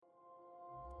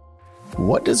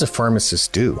What does a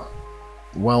pharmacist do?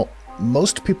 Well,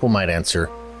 most people might answer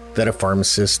that a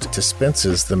pharmacist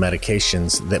dispenses the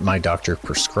medications that my doctor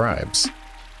prescribes.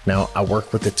 Now, I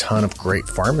work with a ton of great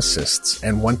pharmacists,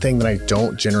 and one thing that I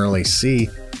don't generally see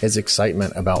is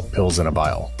excitement about pills in a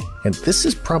vial. And this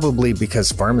is probably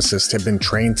because pharmacists have been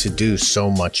trained to do so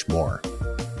much more.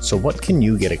 So what can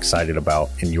you get excited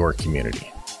about in your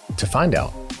community? To find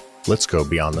out, let's go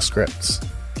beyond the scripts.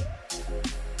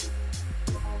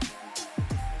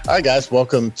 Hi guys,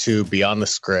 welcome to Beyond the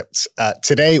Scripts.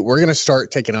 Today, we're going to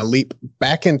start taking a leap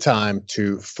back in time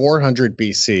to 400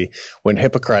 BC when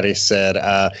Hippocrates said,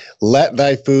 let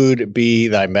thy food be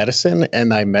thy medicine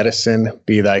and thy medicine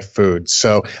be thy food.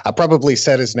 So I probably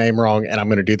said his name wrong, and I'm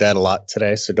going to do that a lot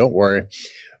today, so don't worry.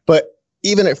 But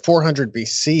even at 400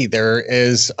 BC, there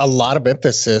is a lot of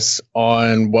emphasis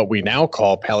on what we now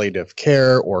call palliative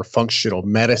care or functional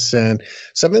medicine.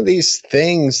 Some of these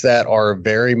things that are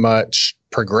very much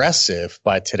progressive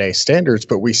by today's standards,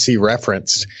 but we see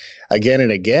referenced again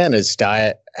and again as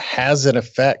diet has an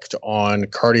effect on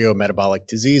cardiometabolic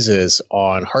diseases,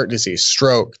 on heart disease,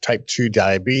 stroke, type 2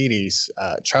 diabetes,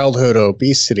 childhood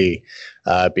obesity,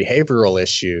 behavioral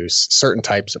issues, certain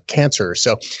types of cancer.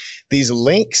 So these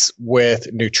links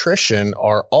with nutrition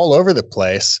are all over the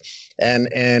place. And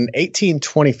in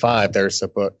 1825, there's a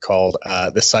book called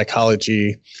The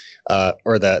Psychology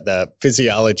or the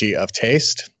Physiology of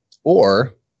Taste,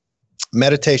 or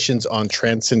Meditations on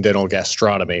Transcendental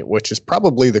Gastronomy, which is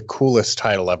probably the coolest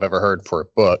title I've ever heard for a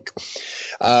book.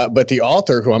 But the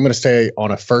author, who I'm going to stay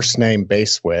on a first name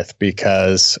base with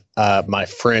because my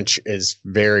French is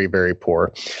very, very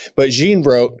poor. But Jean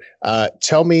wrote,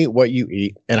 tell me what you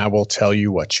eat and I will tell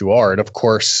you what you are. And of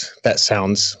course, that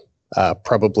sounds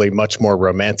probably much more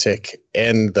romantic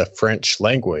in the French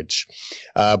language.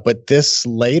 But this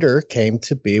later came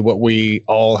to be what we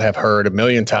all have heard a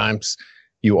million times.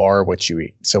 You are what you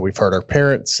eat. So we've heard our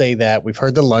parents say that. We've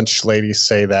heard the lunch ladies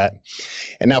say that.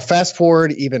 And now fast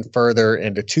forward even further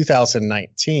into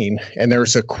 2019, and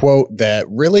there's a quote that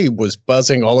really was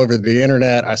buzzing all over the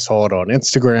internet. I saw it on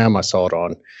Instagram. I saw it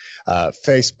on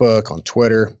Facebook, on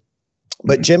Twitter.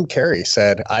 But Jim Carrey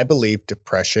said, I believe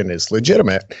depression is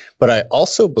legitimate, but I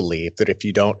also believe that if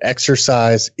you don't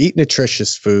exercise, eat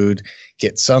nutritious food,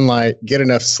 get sunlight, get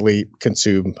enough sleep,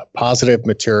 consume positive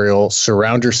material,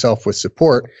 surround yourself with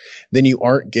support, then you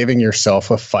aren't giving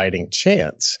yourself a fighting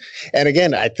chance. And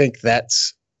again, I think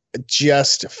that's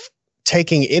just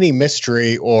taking any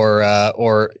mystery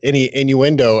or any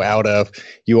innuendo out of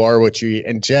you are what you eat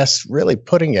and just really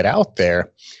putting it out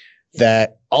there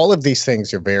that all of these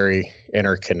things are very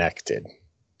interconnected.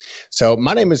 So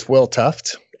my name is Will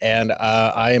Tuft, and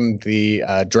I am the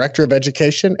Director of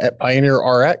Education at Pioneer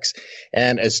RX.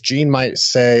 And as Jean might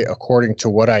say, according to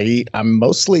what I eat, I'm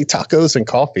mostly tacos and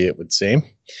coffee, it would seem.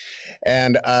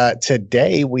 And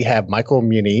today we have Michael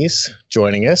Muniz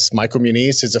joining us. Michael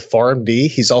Muniz is a PharmD.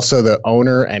 He's also the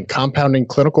owner and compounding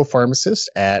clinical pharmacist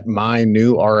at My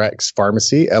New RX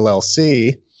Pharmacy,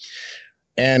 LLC.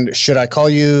 And should I call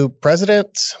you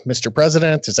President, Mr.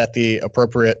 President? Is that the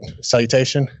appropriate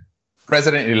salutation?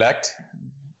 President-elect.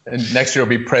 Next year will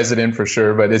be president for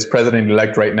sure, but it's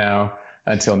president-elect right now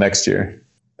until next year.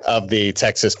 Of the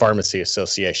Texas Pharmacy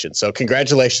Association. So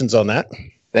congratulations on that.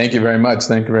 Thank you very much.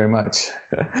 Thank you very much.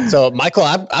 So Michael,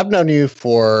 I've known you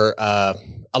for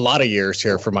a lot of years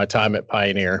here for my time at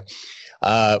Pioneer.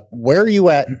 Where are you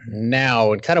at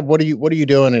now, and kind of what are you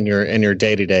doing in your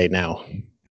day-to-day now?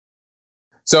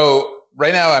 So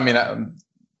right now, I'm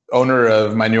owner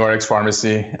of My New RX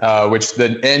Pharmacy, which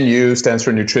the NU stands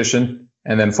for nutrition,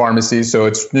 and then pharmacy. So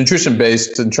it's nutrition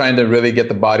based and trying to really get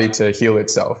the body to heal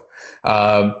itself.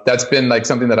 That's been like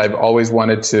something that I've always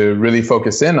wanted to really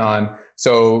focus in on.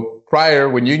 So prior,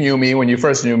 when you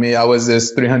first knew me, I was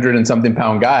this 300 and something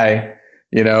pound guy,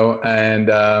 and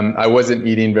I wasn't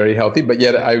eating very healthy, but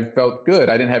yet I felt good.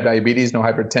 I didn't have diabetes, no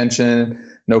hypertension,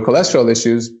 no cholesterol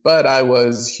issues, but I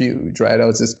was huge, right? I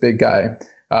was this big guy.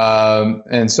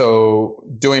 And so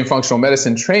doing functional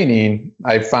medicine training,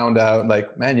 I found out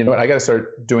like, man, you know what? I got to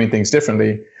start doing things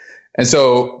differently. And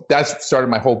so that's started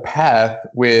my whole path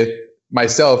with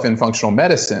myself in functional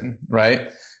medicine,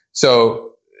 right?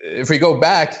 So if we go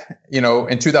back,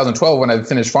 in 2012, when I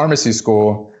finished pharmacy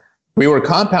school, we were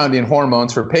compounding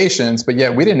hormones for patients, but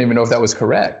yet we didn't even know if that was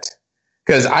correct.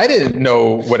 Because I didn't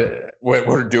know what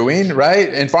we're doing,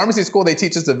 right? In pharmacy school, they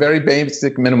teach us the very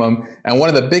basic minimum. And one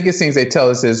of the biggest things they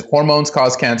tell us is hormones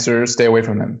cause cancer, stay away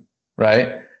from them,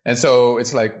 right? And so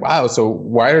it's like, wow, so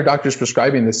why are doctors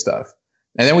prescribing this stuff?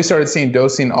 And then we started seeing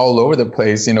dosing all over the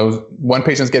place. One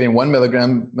patient's getting 1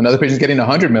 milligram, another patient's getting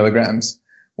 100 milligrams.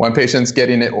 One patient's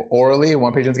getting it orally,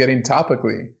 one patient's getting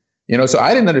topically. So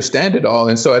I didn't understand it all.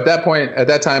 And so at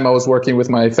that time, I was working with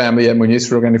my family at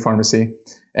Muñiz Organic Pharmacy,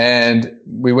 and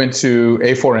we went to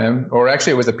A4M, or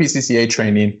actually it was a PCCA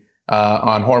training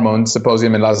on hormone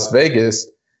symposium in Las Vegas.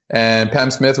 And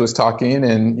Pam Smith was talking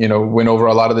and, went over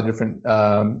a lot of the different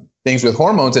things with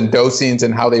hormones and dosings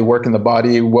and how they work in the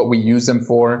body, what we use them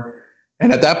for.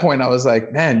 And at that point, I was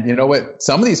like, man, you know what?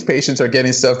 Some of these patients are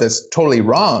getting stuff that's totally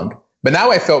wrong. But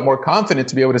now I felt more confident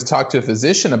to be able to talk to a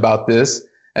physician about this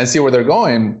and see where they're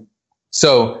going.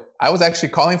 So I was actually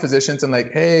calling physicians and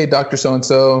like, hey, Dr.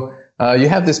 So-and-so, you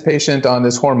have this patient on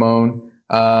this hormone.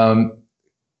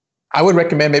 I would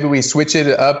recommend maybe we switch it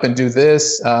up and do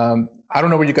this. I don't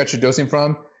know where you got your dosing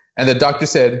from. And the doctor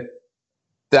said,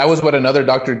 that was what another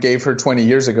doctor gave her 20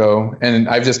 years ago. And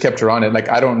I've just kept her on it. Like,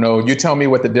 I don't know. You tell me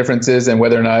what the difference is and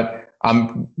whether or not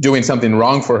I'm doing something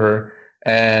wrong for her.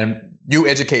 And you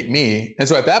educate me. And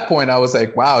so at that point, I was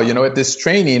like, wow, you know what? This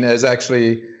training has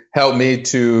actually helped me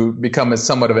to become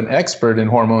somewhat of an expert in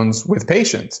hormones with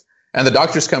patients. And the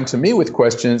doctors come to me with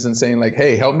questions and saying like,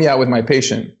 hey, help me out with my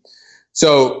patient.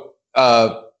 So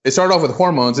it started off with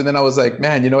hormones. And then I was like,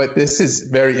 man, you know what? This is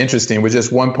very interesting with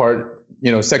just one part,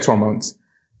 sex hormones.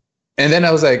 And then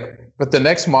I was like, but the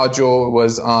next module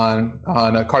was on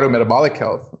cardiometabolic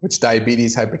health, which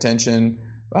diabetes,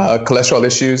 hypertension, cholesterol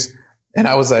issues. And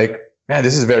I was like, man,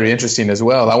 this is very interesting as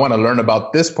well. I want to learn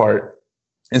about this part.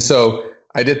 And so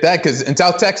I did that because in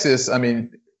South Texas,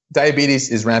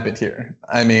 diabetes is rampant here.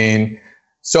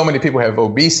 So many people have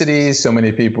obesity, so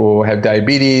many people have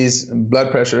diabetes,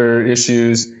 blood pressure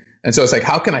issues. And so it's like,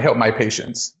 how can I help my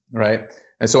patients, right?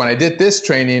 And so when I did this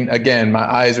training, again, my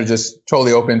eyes were just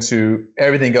totally open to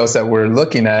everything else that we're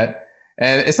looking at.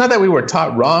 And it's not that we were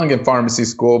taught wrong in pharmacy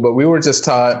school, but we were just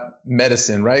taught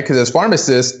medicine, right? Because as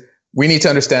pharmacists, we need to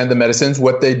understand the medicines,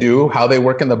 what they do, how they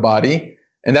work in the body.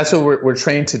 And that's what we're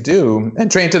trained to do,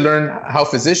 and trained to learn how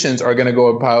physicians are going to go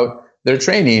about their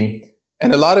training.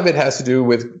 And a lot of it has to do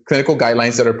with clinical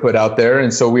guidelines that are put out there.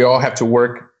 And so we all have to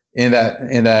work in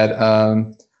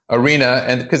that arena.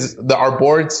 And because our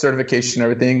board certification,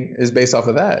 everything is based off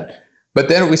of that. But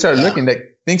then we started looking that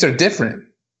things are different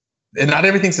and not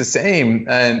everything's the same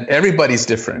and everybody's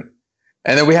different.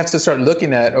 And then we have to start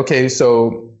looking at, okay,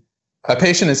 so a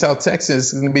patient in South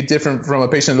Texas is going to be different from a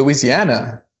patient in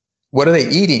Louisiana. What are they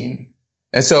eating?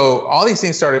 And so all these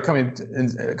things started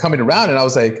coming around. And I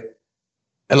was like,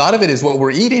 a lot of it is what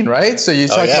we're eating, right? So you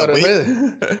talk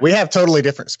about we have totally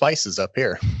different spices up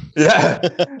here. Yeah.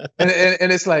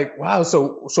 and it's like, wow.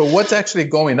 So what's actually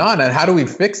going on and how do we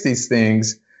fix these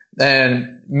things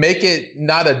and make it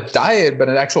not a diet, but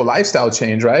an actual lifestyle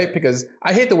change, right? Because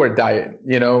I hate the word diet,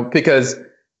 because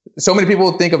so many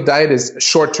people think of diet as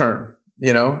short term.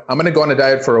 I'm going to go on a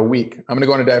diet for a week. I'm going to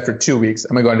go on a diet for 2 weeks.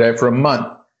 I'm going to go on a diet for a month.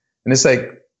 And it's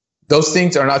like, those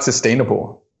things are not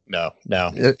sustainable. No.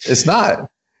 It's not.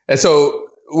 And so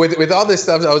with all this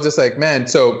stuff, I was just like, man,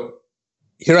 so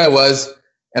here I was,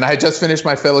 and I had just finished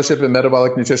my fellowship in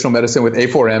metabolic nutritional medicine with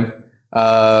A4M.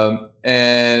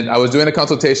 And I was doing a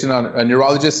consultation on a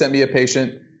neurologist sent me a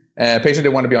patient, and a patient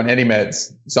didn't want to be on any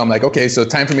meds. So I'm like, okay, so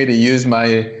time for me to use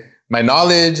my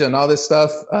knowledge and all this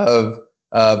stuff of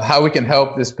how we can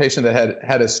help this patient that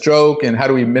had a stroke and how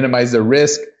do we minimize the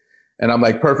risk. And I'm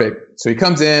like, perfect. So he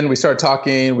comes in, we start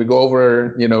talking, we go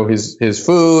over, his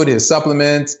food, his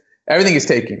supplements, everything he's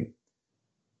taking.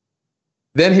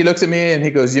 Then he looks at me and he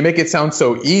goes, you make it sound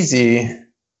so easy,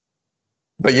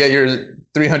 but yet you're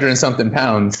 300 and something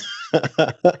pounds.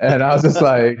 And I was just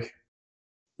like,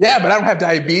 yeah, but I don't have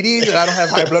diabetes and I don't have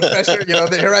high blood pressure.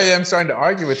 Here I am starting to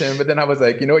argue with him. But then I was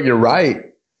like, you know what, you're right.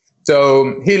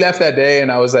 So he left that day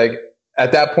and I was like,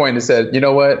 at that point, it said, you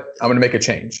know what? I'm going to make a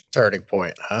change. Turning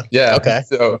point, huh? Yeah. Okay.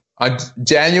 So on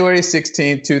January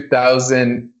 16,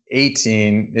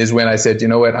 2018 is when I said, you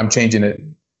know what? I'm changing it.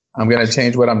 I'm going to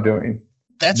change what I'm doing.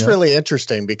 That's really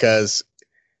interesting because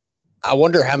I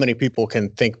wonder how many people can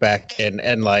think back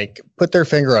and like put their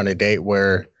finger on a date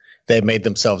where they made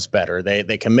themselves better.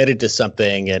 They committed to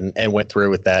something and went through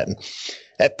with that. And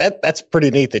that's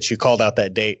pretty neat that you called out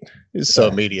that date so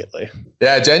immediately.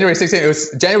 Yeah, January 16. It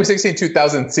was January 16,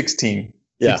 2016.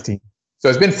 Yeah. 16. So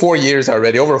it's been 4 years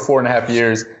already, over 4.5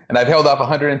 years, and I've held off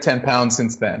 110 pounds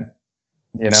since then.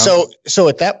 So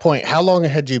at that point, how long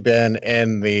had you been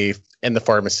in the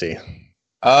pharmacy?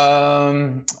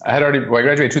 I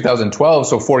graduated 2012,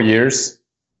 so 4 years.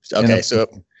 Okay, so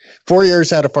 4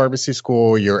 years out of pharmacy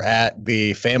school, you're at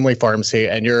the family pharmacy,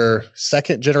 and you're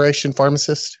second generation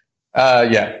pharmacist.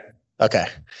 Yeah. Okay.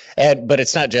 But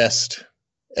it's not just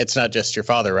It's not just your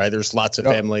father, right? There's lots of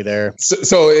family there.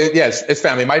 Yes, it's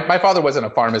family. My father wasn't a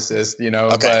pharmacist,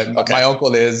 but my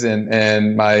uncle is,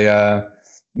 and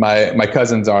my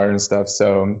cousins are and stuff.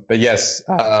 So, but yes,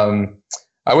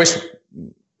 I wish,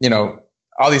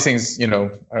 all these things,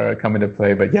 are coming to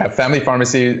play. But yeah, family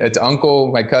pharmacy, it's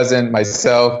uncle, my cousin,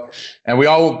 myself, and we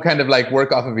all kind of like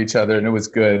work off of each other, and it was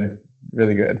good,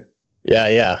 really good. Yeah,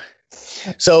 yeah.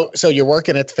 So you're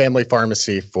working at the family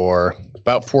pharmacy for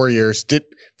about 4 years.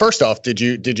 First off, did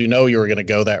you know you were going to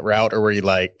go that route, or were you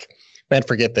like, man,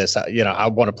 forget this? I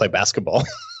want to play basketball.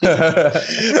 Or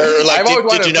like,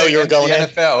 did you know you were going to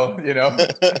the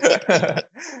NFL?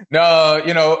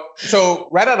 No, so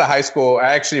right out of high school,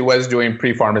 I actually was doing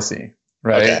pre-pharmacy,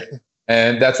 right? Okay.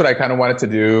 And that's what I kind of wanted to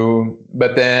do.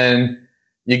 But then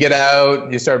you get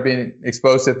out, you start being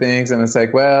exposed to things, and it's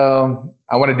like, well,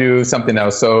 I want to do something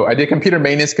else. So I did computer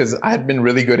maintenance because I had been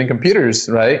really good in computers,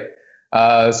 right?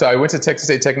 So I went to Texas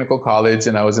State Technical College,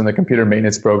 and I was in the computer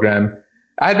maintenance program.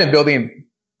 I had been building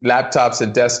laptops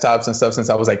and desktops and stuff since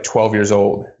I was like 12 years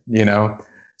old,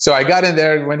 So I got in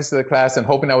there, went into the class and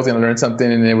hoping I was going to learn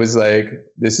something. And it was like,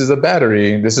 this is a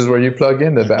battery. This is where you plug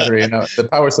in the battery and the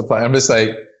power supply. I'm just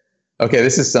like, okay,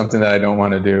 this is something that I don't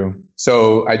want to do.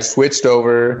 So I switched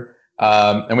over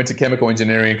and went to chemical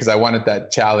engineering because I wanted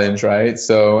that challenge, right?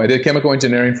 So I did chemical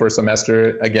engineering for a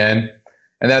semester again.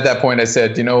 And at that point I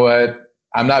said, you know what?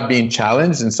 I'm not being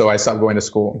challenged. And so I stopped going to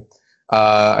school.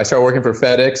 I started working for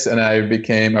FedEx, and I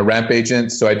became a ramp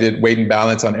agent. So I did weight and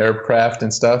balance on aircraft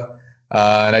and stuff.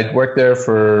 And I worked there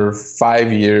for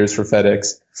 5 years for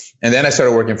FedEx. And then I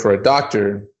started working for a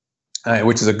doctor,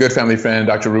 which is a good family friend,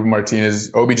 Dr. Ruben Martinez,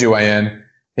 OBGYN.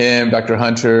 Him, Dr.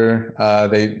 Hunter,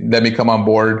 they let me come on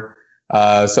board.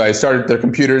 So I started their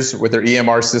computers with their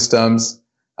EMR systems.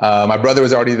 My brother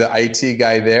was already the IT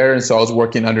guy there, and so I was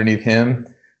working underneath him.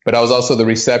 But I was also the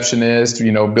receptionist,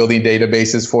 building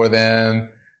databases for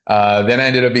them. Then I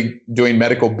ended up doing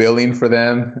medical billing for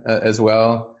them as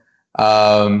well.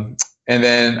 And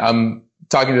then I'm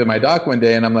talking to my doc one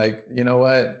day, and I'm like, you know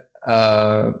what?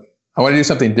 I want to do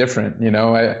something different.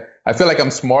 I feel like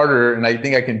I'm smarter, and I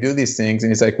think I can do these things.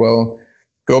 And he's like, well,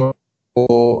 go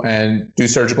and do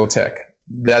surgical tech.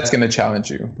 That's going to challenge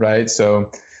you, right?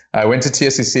 So I went to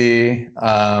TSCC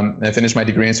and I finished my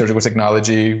degree in surgical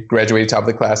technology, graduated top of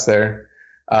the class there.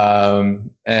 And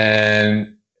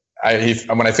when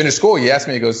I finished school, he asked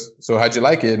me, he goes, so how'd you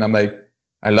like it? And I'm like,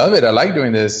 I love it. I like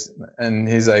doing this. And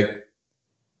he's like,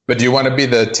 but do you want to be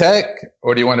the tech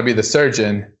or do you want to be the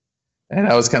surgeon? And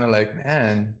I was kind of like,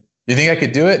 man, you think I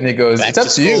could do it? And he goes, it's up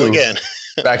to you. Again.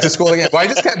 Back to school again. Well, I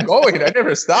just kept going. I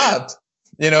never stopped.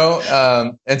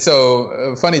 And so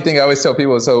a funny thing I always tell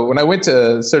people, so when I went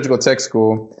to surgical tech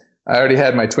school, I already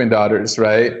had my twin daughters,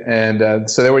 right? And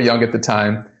so they were young at the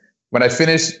time. When I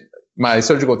finished my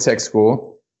surgical tech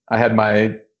school, I had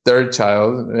my third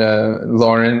child,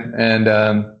 Lauren,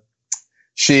 and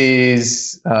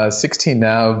she's 16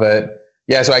 now. But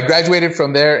yeah, so I graduated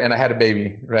from there and I had a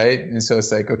baby, right? And so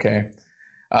it's like, okay.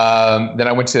 Then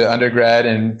I went to undergrad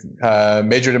and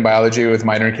majored in biology with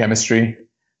minor in chemistry.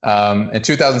 In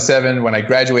 2007, when I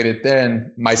graduated,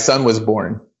 then my son was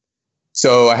born.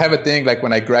 So I have a thing like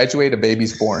when I graduate, a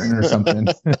baby's born or something.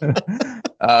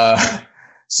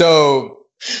 So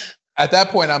at that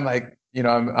point, I'm like,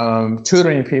 I'm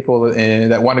tutoring people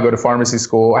that want to go to pharmacy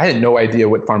school. I had no idea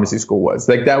what pharmacy school was.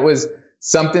 Like that was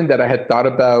something that I had thought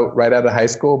about right out of high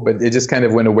school, but it just kind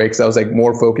of went away because I was like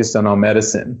more focused on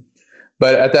medicine.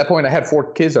 But at that point, I had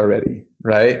 4 kids already,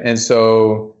 right? And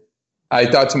so I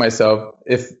thought to myself,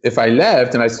 if I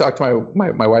left, and I talked to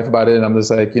my wife about it, and I'm just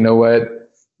like, you know what?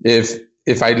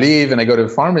 If I leave and I go to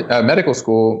medical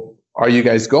school, are you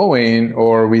guys going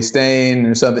or are we staying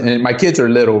or something? And my kids are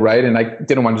little, right? And I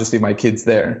didn't want to just leave my kids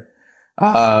there.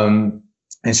 And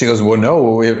she goes, well,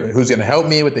 no, who's going to help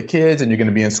me with the kids? And you're going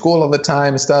to be in school all the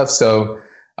time and stuff. So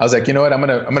I was like, you know what? I'm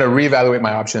going to reevaluate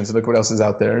my options and look what else is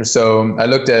out there. So I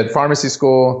looked at pharmacy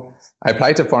school. I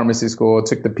applied to pharmacy school,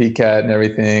 took the PCAT and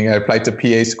everything. I applied to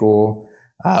PA school.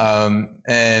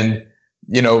 And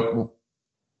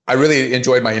I really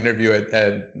enjoyed my interview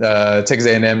at Texas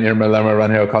A&M Irma Lerma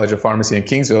Runhill College of Pharmacy in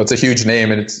Kingsville. It's a huge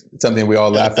name, and it's something we all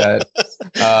laugh at.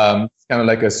 Kind of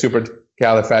like a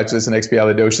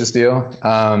supercalifragilisticexpialidocious deal.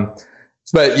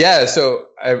 But yeah, so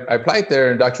I applied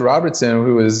there, and Dr. Robertson,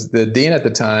 who was the dean at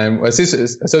the time,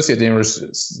 associate dean, or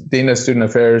dean of student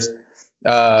affairs.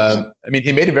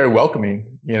 He made it very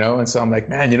welcoming, and so I'm like,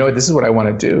 man, this is what I want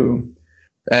to do.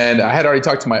 And I had already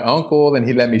talked to my uncle, and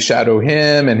he let me shadow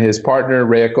him and his partner,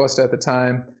 Ray Acosta, at the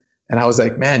time. And I was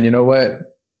like, man, you know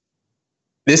what?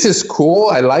 this is cool.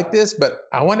 I like this, but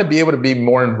I want to be able to be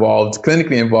more involved,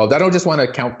 clinically involved. I don't just want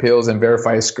to count pills and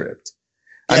verify a script.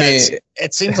 Yeah, I mean,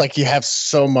 it seems like you have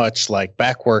so much like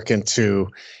back work into,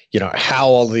 how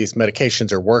all these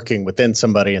medications are working within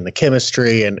somebody and the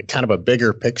chemistry and kind of a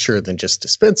bigger picture than just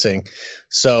dispensing.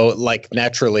 So like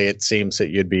naturally, it seems that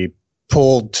you'd be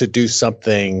pulled to do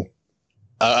something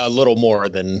a little more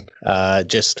than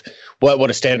just what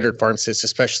a standard pharmacist,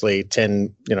 especially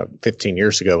 10, 15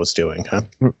 years ago was doing, huh?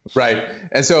 Right.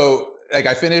 And so like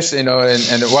I finished, and I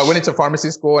went into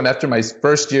pharmacy school, and after my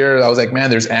first year, I was like, man,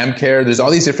 there's AmCare. There's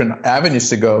all these different avenues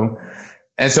to go.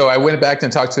 And so I went back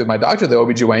and talked to my doctor, the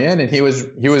OBGYN, and he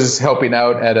was helping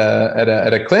out at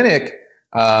a clinic,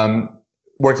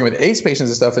 working with AIDS patients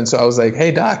and stuff. And so I was like,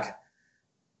 hey, doc,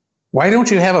 why don't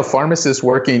you have a pharmacist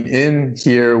working in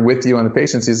here with you on the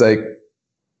patients? He's like,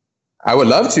 I would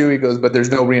love to. He goes, but there's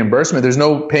no reimbursement. There's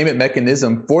no payment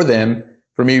mechanism for them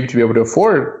for me to be able to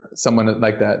afford someone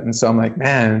like that. And so I'm like,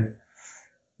 man,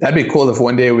 that'd be cool if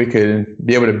one day we could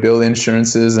be able to bill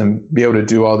insurances and be able to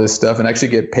do all this stuff and actually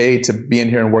get paid to be in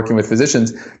here and working with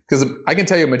physicians. Because I can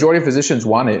tell you, a majority of physicians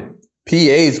want it.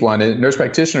 PAs want it. Nurse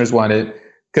practitioners want it,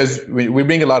 because we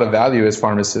bring a lot of value as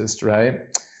pharmacists,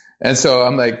 right? And so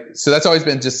I'm like, so that's always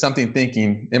been just something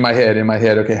thinking in my head,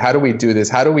 okay, how do we do this?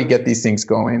 How do we get these things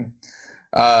going?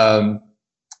 And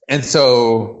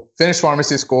so finished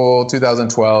pharmacy school,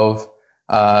 2012.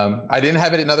 I didn't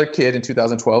have another kid in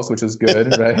 2012, which was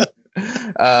good, right?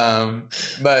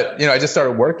 But, I just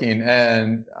started working,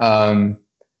 and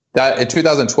that in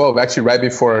 2012, actually right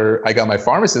before I got my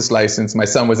pharmacist license, my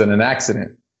son was in an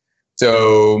accident.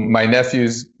 So my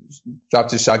nephew's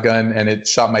dropped his shotgun and it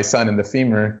shot my son in the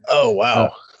femur. Oh,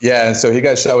 wow. Yeah. And so he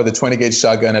got shot with a 20 gauge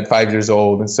shotgun at 5 years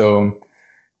old. And so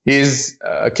he's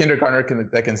a kindergartner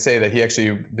that can say that he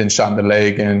actually been shot in the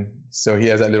leg. And so he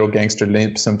has that little gangster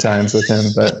limp sometimes with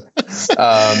him, but,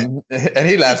 and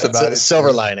he laughs about it.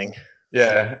 Silver lining.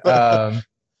 Yeah.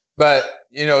 But,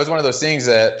 it was one of those things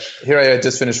that here I had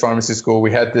just finished pharmacy school.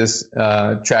 We had this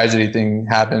tragedy thing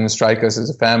happen, strike us as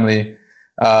a family.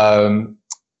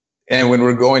 And when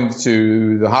we're going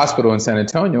to the hospital in San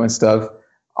Antonio and stuff,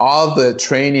 all the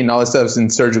training, all that stuff in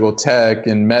surgical tech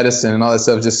and medicine and all that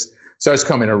stuff just starts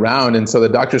coming around. And so the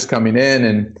doctor's coming in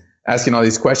and asking all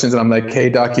these questions. And I'm like, hey,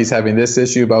 doc, he's having this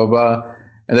issue, blah, blah, blah.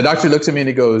 And the doctor looks at me and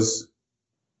he goes,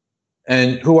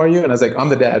 and who are you? And I was like, I'm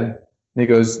the dad. And he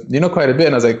goes, you know quite a bit.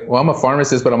 And I was like, well, I'm a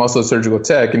pharmacist, but I'm also a surgical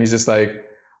tech. And he's just like,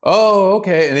 oh,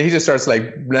 okay. And then he just starts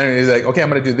like, he's like, okay, I'm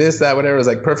going to do this, that, whatever. I was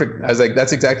like, perfect. I was like,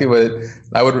 that's exactly what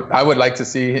I would like to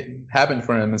see happen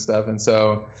for him and stuff. And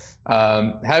so,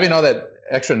 having all that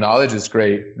extra knowledge is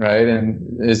great. Right.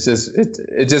 And it's just,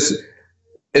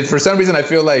 it for some reason, I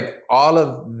feel like all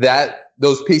of that,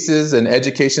 those pieces and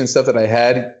education stuff that I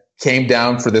had came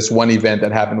down for this one event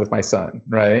that happened with my son.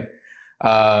 Right.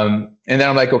 And then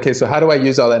I'm like, okay, so how do I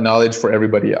use all that knowledge for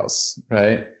everybody else?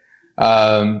 Right.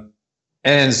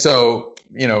 And so,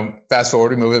 fast forward,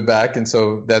 we move it back. And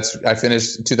so I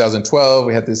finished in 2012.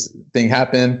 We had this thing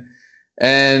happen.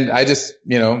 And I just,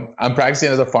 I'm practicing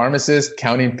as a pharmacist,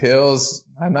 counting pills.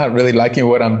 I'm not really liking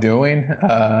what I'm doing.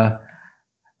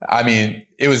 I mean,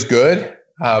 it was good.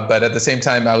 But at the same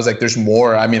time, I was like, there's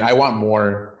more. I mean, I want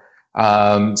more.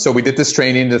 So we did this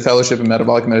training, the Fellowship in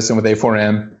Metabolic Medicine with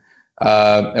A4M.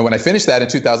 And when I finished that in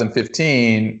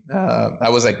 2015, I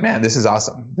was like, man, this is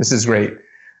awesome. This is great.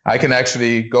 I can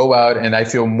actually go out and I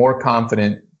feel more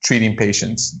confident treating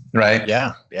patients, right?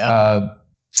 Yeah, yeah.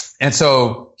 And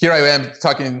so here I am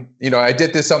talking, I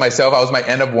did this on myself. I was my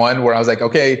N of 1 where I was like,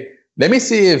 okay, let me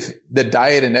see if the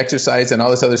diet and exercise and all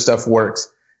this other stuff works.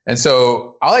 And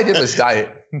so all I did was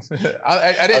diet.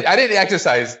 I didn't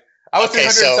exercise. I was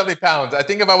 300 something pounds. I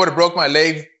think if I would have broke my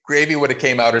leg, gravy would have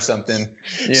came out or something.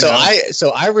 So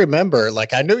I remember,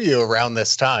 like, I knew you around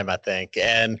this time, I think.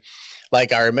 And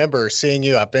like, I remember seeing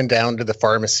you. I've been down to the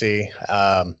pharmacy,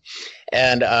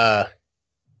 and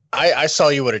I saw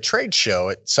you at a trade show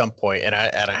at some point, and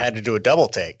I had to do a double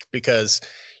take because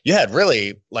you had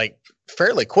really like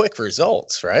fairly quick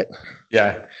results, right?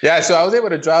 Yeah. So I was able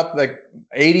to drop like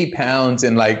 80 pounds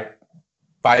in like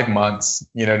 5 months.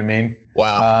 You know what I mean?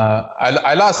 Wow.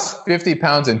 I lost 50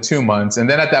 pounds in 2 months, and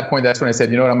then at that point, that's when I said,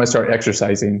 you know what, I'm going to start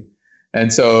exercising.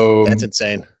 And so that's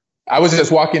insane. I was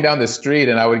just walking down the street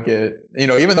and I would get,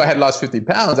 even though I had lost 50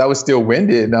 pounds, I was still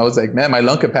winded. And I was like, man, my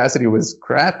lung capacity was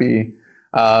crappy.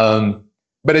 But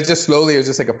it just slowly, it was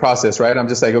just like a process, right? I'm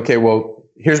just like, okay, well,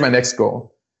 here's my next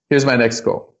goal. Here's my next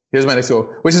goal. Here's my next goal,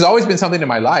 which has always been something in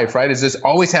my life, right? Is just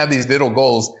always have these little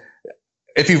goals.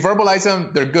 If you verbalize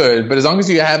them, they're good. But as long as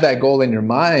you have that goal in your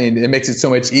mind, it makes it so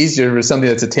much easier for something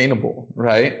that's attainable,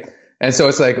 right? And so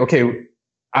it's like, okay,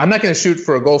 I'm not going to shoot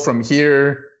for a goal from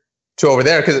here to over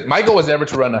there, because my goal was never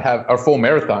to run a full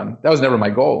marathon. That was never my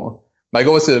goal. My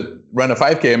goal was to run a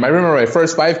 5K. And I remember my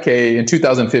first 5K in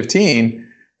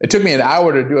 2015. It took me an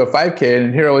hour to do a 5K,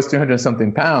 and here I was 200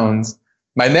 something pounds.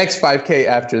 My next 5K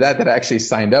after that I actually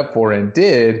signed up for and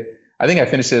did, I think I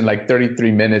finished it in like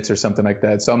 33 minutes or something like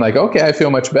that. So I'm like, okay, I feel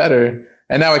much better.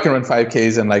 And now I can run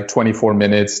 5Ks in like 24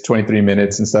 minutes, 23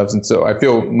 minutes and stuff. And so I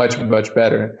feel much, much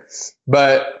better.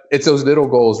 But it's those little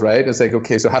goals, right? It's like,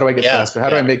 okay, so how do I get faster? How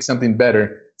do I make something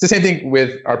better? It's the same thing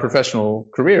with our professional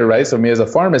career, right? So me as a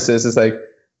pharmacist, it's like,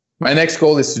 my next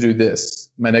goal is to do this.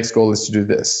 My next goal is to do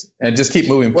this. And just keep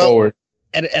moving forward.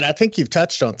 And I think you've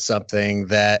touched on something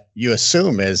that you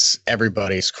assume is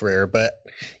everybody's career, but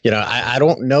I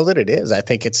don't know that it is. I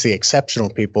think it's the exceptional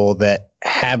people that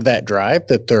have that drive,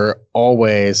 that they're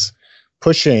always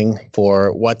pushing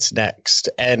for what's next.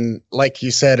 And like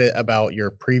you said about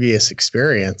your previous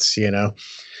experience,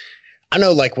 I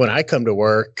know, like, when I come to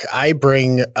work, I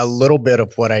bring a little bit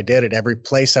of what I did at every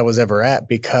place I was ever at,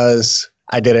 because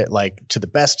I did it like to the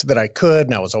best that I could.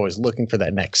 And I was always looking for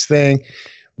that next thing.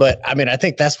 But I mean, I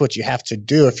think that's what you have to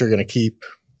do if you're going to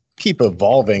keep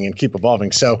evolving and keep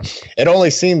evolving. So it only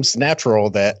seems natural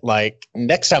that, like,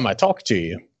 next time I talk to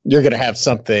you, you're going to have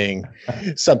something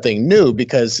new,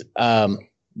 because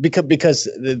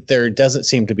there doesn't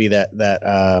seem to be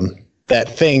that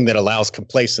thing that allows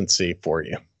complacency for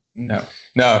you. No.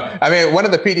 I mean, one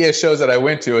of the PDS shows that I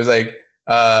went to was like,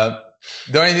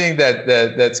 the only thing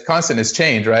that's constant is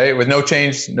change, right? With no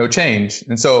change, no change.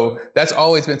 And so that's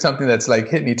always been something that's like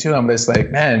hit me too. I'm just like,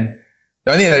 man,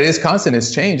 the only thing that is constant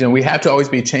is change. And we have to always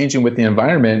be changing with the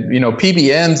environment.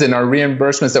 PBMs and our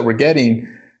reimbursements that we're getting,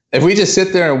 if we just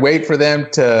sit there and wait for them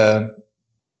to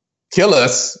kill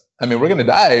us, I mean, we're going to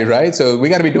die, right? So we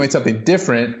got to be doing something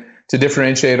different to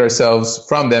differentiate ourselves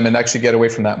from them and actually get away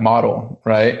from that model,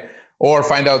 right? Or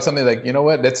find out something like,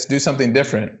 let's do something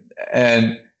different.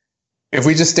 And if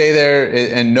we just stay there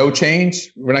and no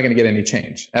change, we're not going to get any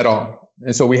change at all.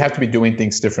 And so we have to be doing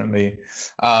things differently.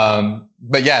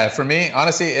 But yeah, for me,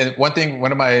 honestly, and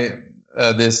one of my,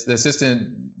 the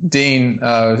assistant dean,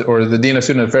 or the dean of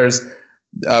student affairs,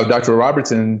 Dr.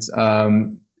 Robertson,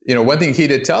 one thing he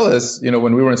did tell us,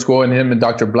 when we were in school, and him and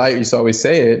Dr. Blight used to always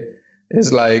say it,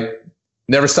 is like,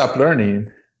 never stop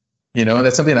learning.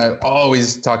 That's something I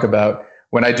always talk about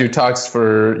when I do talks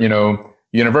for,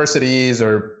 universities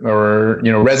or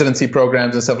residency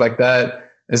programs and stuff like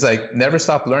that. It's like, never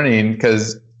stop learning,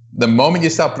 because the moment you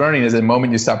stop learning is the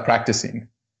moment you stop practicing.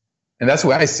 And that's the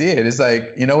way I see it. It's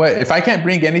like, you know what, if I can't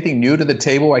bring anything new to the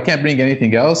table, I can't bring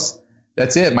anything else,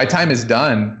 that's it. My time is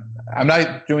done. I'm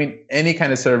not doing any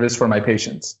kind of service for my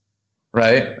patients,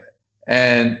 right?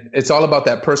 And it's all about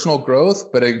that personal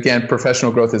growth, but again,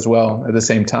 professional growth as well at the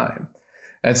same time.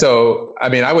 And so, I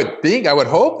mean, I would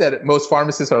hope that most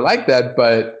pharmacists are like that.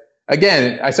 But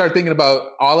again, I started thinking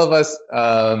about all of us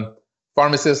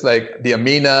pharmacists, like the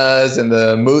Aminas and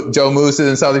the Joe Mooses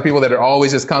and some of the people that are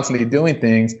always just constantly doing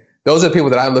things. Those are the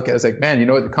people that I look at as like, man,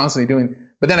 what they're constantly doing.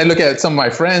 But then I look at some of my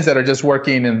friends that are just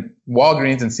working in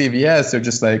Walgreens and CVS. They're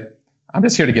just like, I'm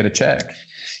just here to get a check.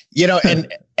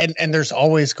 And there's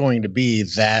always going to be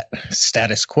that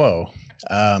status quo.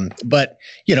 But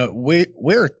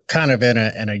we're kind of in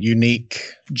a unique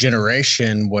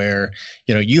generation where,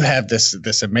 you have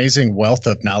this amazing wealth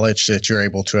of knowledge that you're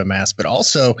able to amass, but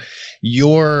also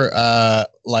your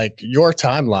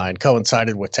timeline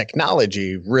coincided with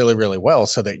technology really, really well,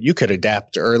 so that you could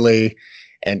adapt early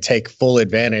and take full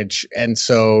advantage. And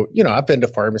so, I've been to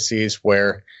pharmacies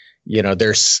where,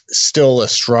 there's still a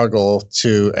struggle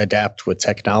to adapt with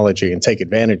technology and take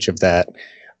advantage of that.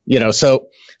 So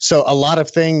a lot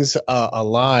of things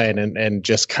align and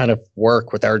just kind of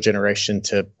work with our generation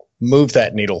to move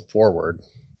that needle forward.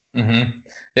 Mm-hmm.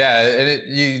 Yeah,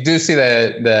 and you do see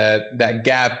that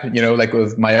gap, like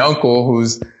with my uncle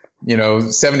who's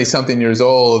 70 something years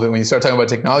old, and when you start talking about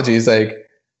technology, he's like,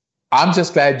 I'm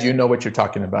just glad you know what you're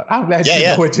talking about. I'm glad you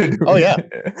know what you're doing. Oh, yeah.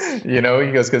 He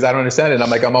goes, because I don't understand it. I'm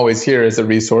like, I'm always here as a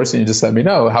resource, and you just let me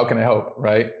know. How can I help?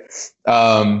 Right.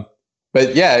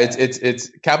 But yeah, it's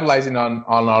capitalizing on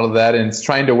all of that, and it's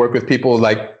trying to work with people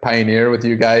like Pioneer with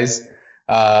you guys.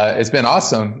 It's been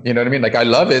awesome. You know what I mean? Like, I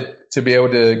love it to be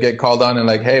able to get called on and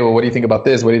like, hey, well, what do you think about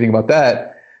this? What do you think about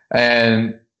that?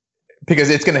 And because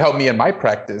it's going to help me in my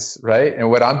practice, right?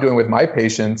 And what I'm doing with my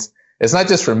patients. It's not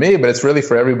just for me, but it's really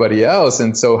for everybody else.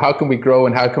 And so how can we grow,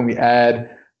 and how can we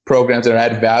add programs that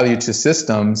add value to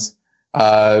systems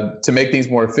to make things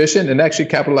more efficient and actually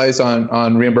capitalize on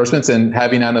reimbursements and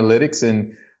having analytics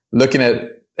and looking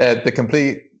at the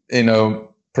complete,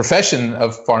 profession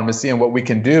of pharmacy and what we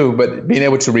can do, but being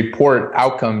able to report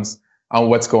outcomes on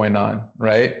what's going on,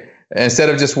 right? Instead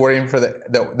of just worrying for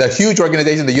the huge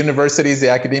organization, the universities, the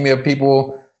academia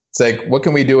people, it's like, what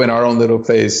can we do in our own little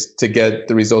place to get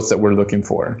the results that we're looking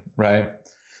for, right?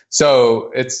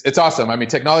 So it's awesome. I mean,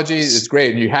 technology is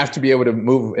great, and you have to be able to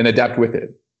move and adapt with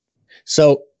it.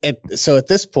 So at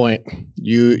this point,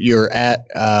 you're at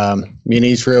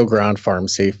Muniz Rio Grande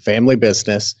Pharmacy, family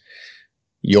business.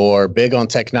 You're big on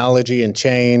technology and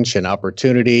change and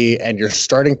opportunity, and you're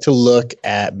starting to look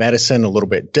at medicine a little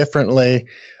bit differently,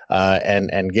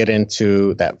 and get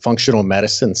into that functional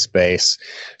medicine space.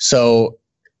 So,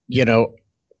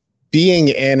 being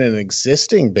in an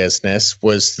existing business,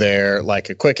 was there like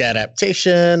a quick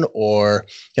adaptation, or,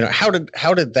 how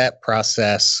did that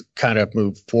process kind of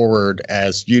move forward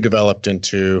as you developed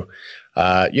into,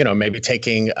 maybe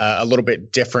taking a little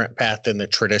bit different path than the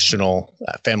traditional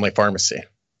family pharmacy?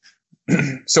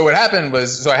 So what happened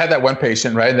was, I had that one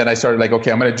patient, right? And then I started like,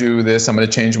 okay, I'm going to do this. I'm going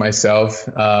to change myself,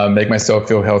 make myself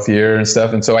feel healthier and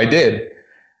stuff. And so I did.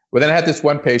 Well, then I had this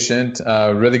one patient,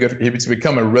 really good. He's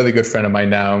become a really good friend of mine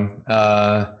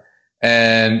now.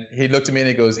 And he looked at me and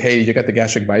he goes, "Hey, you got the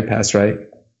gastric bypass, right?"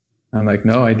 I'm like,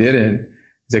 "No, I didn't."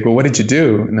 He's like, "Well, what did you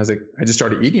do?" And I was like, "I just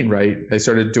started eating right. I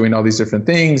started doing all these different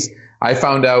things. I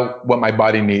found out what my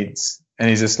body needs." And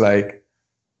he's just like,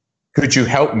 "Could you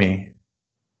help me?"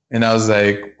 And I was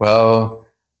like, "Well,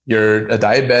 you're a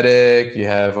diabetic. You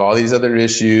have all these other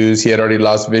issues." He had already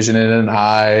lost vision in an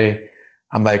eye.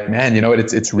 I'm like, "Man, you know what?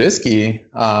 It's risky."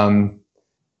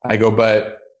 I go,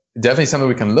 "But definitely something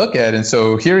we can look at." And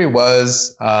so here he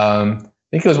was. I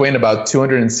think he was weighing about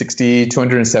 260,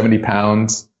 270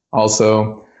 pounds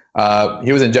also.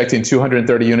 He was injecting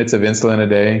 230 units of insulin a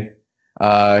day.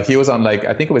 He was on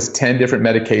I think it was 10 different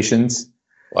medications.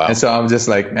 Wow. And so I'm just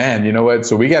like, man, you know what?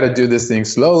 So we got to do this thing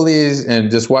slowly and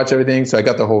just watch everything. So I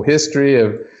got the whole history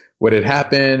of what had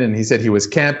happened. And he said he was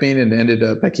camping and ended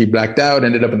up he blacked out,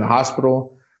 ended up in the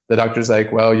hospital. The doctor's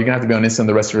like, "Well, you're going to have to be on insulin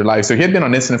the rest of your life." So he had been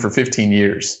on insulin for 15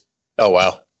 years. Oh,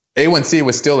 wow. A1C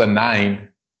was still a 9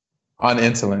 on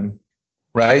insulin,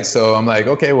 right? So I'm like,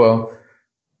 okay, well,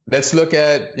 let's look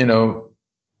at,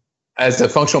 as a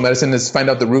functional medicine, let's find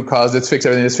out the root cause. Let's fix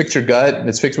everything. Let's fix your gut.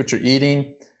 Let's fix what you're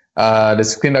eating.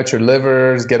 Let's clean out your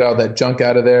livers, get all that junk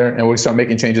out of there, and we'll start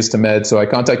making changes to meds. So I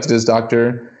contacted his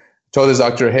doctor, told his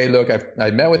doctor, "Hey, look,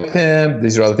 I met with him.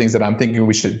 These are all the things that I'm thinking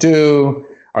we should do.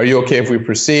 Are you okay if we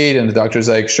proceed?" And the doctor's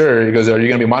like, "Sure." He goes, "Are you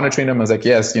going to be monitoring him?" I was like,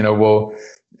 "Yes. Well,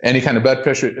 any kind of blood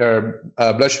pressure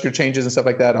or blood sugar changes and stuff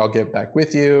like that, I'll get back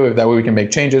with you. If that way we can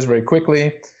make changes very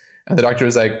quickly." And the doctor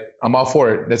was like, "I'm all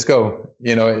for it. Let's go."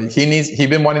 He'd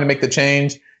been wanting to make the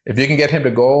change. If you can get him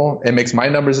to go, it makes my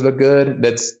numbers look good.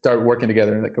 Let's start working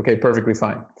together. Like, okay, perfectly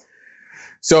fine.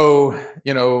 So,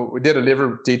 we did a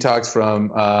liver detox from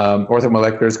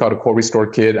Orthomolecular. It's called a Core Restore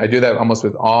Kit. I do that almost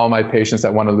with all my patients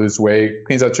that want to lose weight.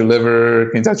 Cleans out your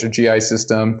liver, cleans out your GI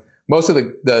system. Most of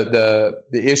the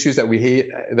issues that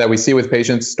we see with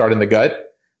patients start in the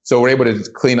gut. So we're able to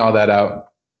clean all that out.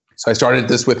 So I started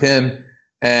this with him,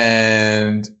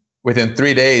 and within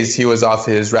 3 days, he was off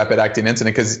his rapid acting insulin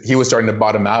because he was starting to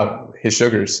bottom out his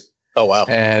sugars. Oh, wow.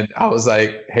 And I was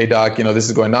like, "Hey, doc, this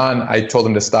is going on." I told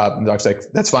him to stop. And the doc's like,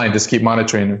 "That's fine. Just keep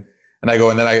monitoring him." And I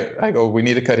go, "We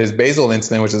need to cut his basal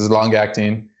insulin, which is long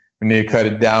acting. We need to cut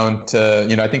it down to,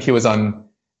 I think he was on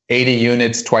 80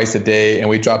 units twice a day. And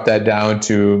we dropped that down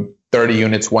to 30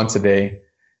 units once a day."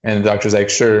 And the doctor's like,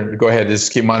 "Sure, go ahead.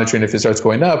 Just keep monitoring. If it starts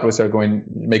going up, we'll start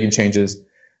making changes."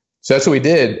 So that's what we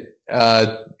did.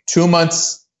 2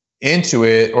 months into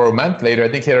it, or a month later, I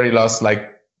think he had already lost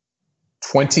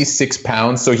 26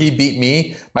 pounds. So he beat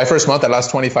me. My first month, I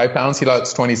lost 25 pounds. He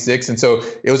lost 26. And so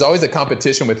it was always a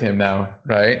competition with him now,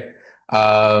 right?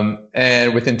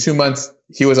 And within 2 months,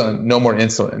 he was on no more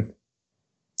insulin.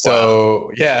 So,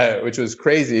 wow. Yeah, which was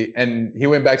crazy. And he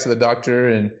went back to the doctor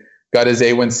and got his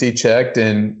A1C checked.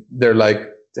 And they're like,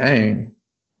 "Dang,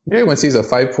 your A1C is a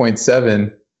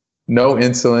 5.7, no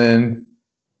insulin.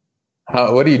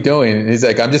 What are you doing?" And he's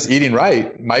like, "I'm just eating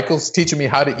right. Michael's teaching me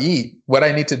how to eat, what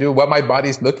I need to do, what my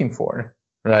body's looking for."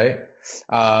 Right.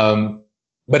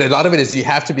 But a lot of it is you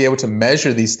have to be able to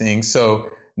measure these things.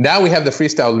 So now we have the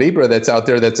Freestyle Libre that's out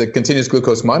there. That's a continuous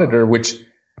glucose monitor, which,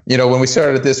 when we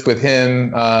started this with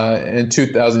him in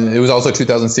 2000, it was also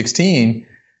 2016.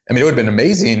 I mean, it would have been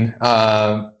amazing.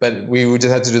 But we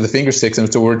just had to do the finger sticks.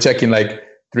 And so we're checking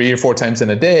 3 or 4 times in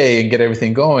a day and get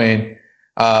everything going.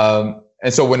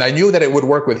 And so when I knew that it would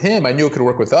work with him, I knew it could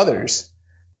work with others.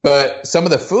 But some of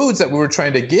the foods that we were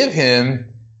trying to give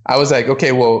him, I was like,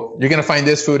 okay, well, you're going to find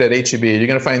this food at H-E-B. You're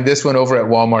going to find this one over at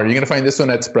Walmart. You're going to find this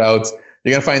one at Sprouts.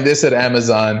 You're going to find this at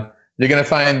Amazon. You're going to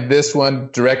find this one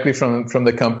directly from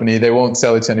the company. They won't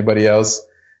sell it to anybody else.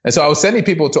 And so I was sending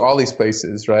people to all these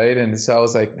places, right? And so I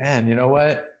was like, man, you know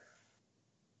what?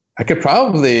 I could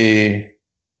probably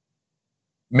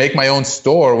make my own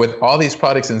store with all these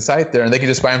products inside there, and they can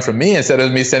just buy them from me instead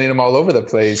of me sending them all over the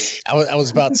place. I was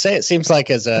about to say, it seems like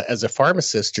as a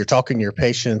pharmacist, you're talking your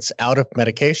patients out of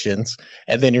medications,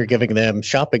 and then you're giving them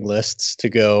shopping lists to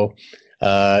go,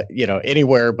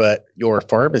 anywhere but your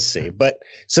pharmacy. But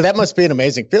so that must be an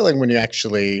amazing feeling when you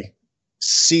actually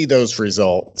see those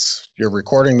results. You're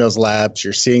recording those labs.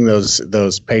 You're seeing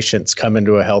those patients come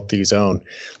into a healthy zone.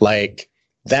 Like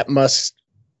that must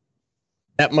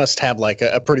have like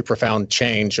a pretty profound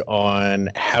change on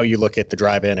how you look at the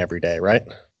drive-in every day, right?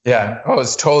 Yeah. Oh,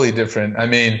 it's totally different. I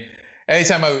mean,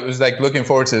 anytime I was like looking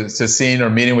forward to seeing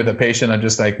or meeting with a patient, I'm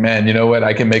just like, man, you know what?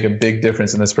 I can make a big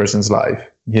difference in this person's life,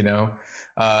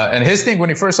 And his thing when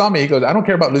he first saw me, he goes, I don't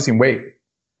care about losing weight.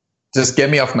 Just get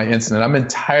me off my insulin. I'm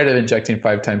tired of injecting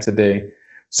 5 times a day.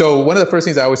 So one of the first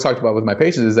things I always talked about with my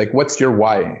patients is like, what's your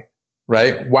why,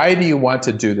 right? Why do you want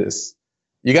to do this?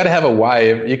 You got to have a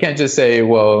why. You can't just say,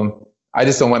 well, I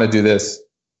just don't want to do this.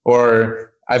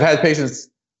 Or I've had patients,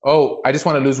 oh, I just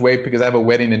want to lose weight because I have a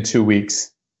wedding in 2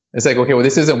 weeks. It's like, okay, well,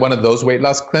 this isn't one of those weight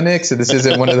loss clinics. This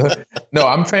isn't one of those. No,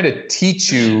 I'm trying to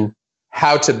teach you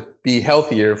how to be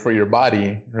healthier for your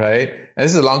body, right? And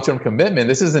this is a long-term commitment.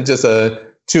 This isn't just a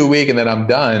 2-week and then I'm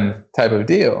done type of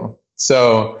deal.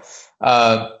 So,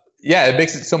 it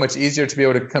makes it so much easier to be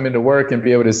able to come into work and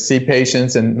be able to see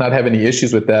patients and not have any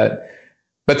issues with that.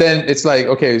 But then it's like,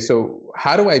 okay, so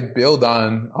how do I build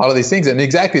on all of these things? And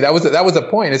exactly, that was a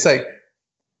point. It's like,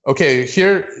 okay,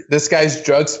 here, this guy's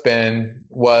drug spend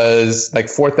was like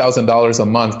 $4,000 a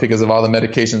month because of all the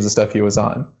medications and stuff he was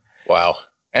on. Wow.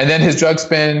 And then his drug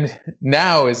spend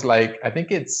now is like, I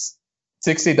think it's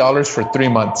 $60 for 3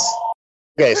 months.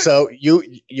 Okay, so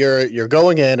you're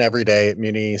going in every day at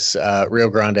Muniz, Rio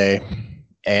Grande,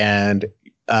 and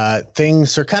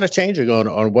things are kind of changing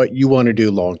on what you want to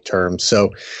do long term.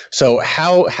 So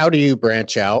how do you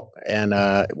branch out, and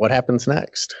what happens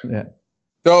next? Yeah.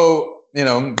 So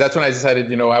that's when I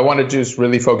decided I want to just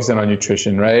really focus in on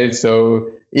nutrition, right? So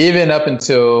even up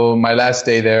until my last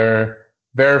day there,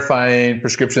 verifying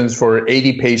prescriptions for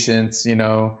 80 patients,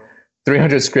 300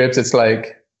 scripts, it's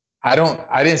like I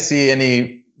didn't see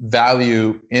any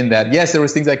value in that. Yes, there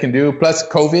was things I can do. Plus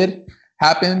COVID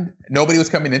happened. Nobody was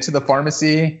coming into the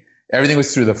pharmacy. Everything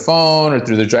was through the phone or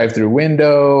through the drive-through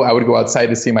window. I would go outside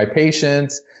to see my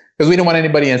patients because we didn't want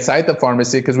anybody inside the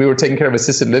pharmacy because we were taking care of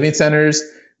assisted living centers.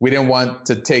 We didn't want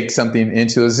to take something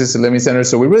into those assisted living centers.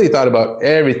 So we really thought about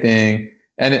everything.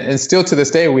 And still to this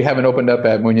day, we haven't opened up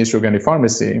at Muniz Rio Grande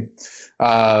Pharmacy.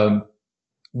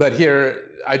 But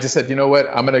here, I just said, you know what,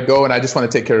 I'm going to go and I just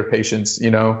want to take care of patients,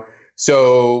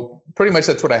 So pretty much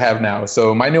that's what I have now.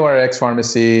 So my new RX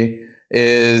pharmacy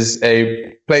is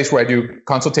a place where I do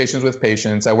consultations with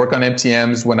patients. I work on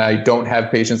MTMs when I don't have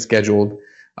patients scheduled.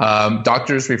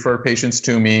 Doctors refer patients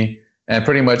to me, and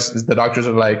pretty much the doctors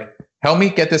are like, help me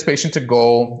get this patient to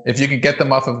goal. If you can get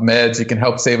them off of meds, you can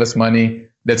help save us money.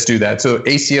 Let's do that. So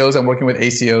ACOs, I'm working with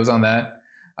ACOs on that.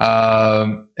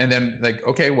 And then like,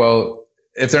 okay, well,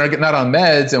 if they're not on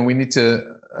meds and we need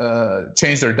to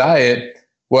change their diet,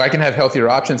 well, I can have healthier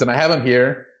options. And I have them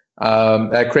here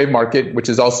at Crave Market, which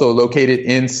is also located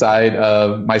inside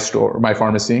of my store, my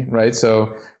pharmacy, right?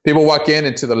 So people walk in,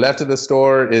 and to the left of the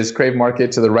store is Crave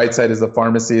Market. To the right side is the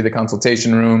pharmacy, the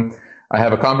consultation room. I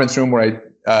have a conference room where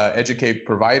I educate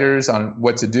providers on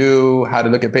what to do, how to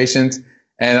look at patients.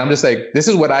 And I'm just like, this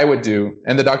is what I would do.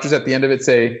 And the doctors at the end of it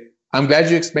say, I'm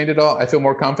glad you explained it all. I feel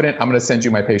more confident. I'm going to send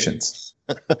you my patients.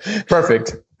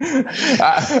 Perfect.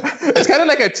 It's kind of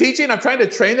like a teaching. I'm trying to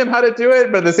train them how to do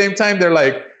it. But at the same time, they're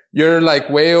like, you're like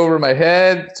way over my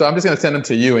head. So I'm just going to send them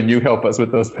to you and you help us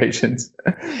with those patients.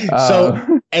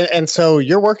 So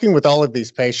you're working with all of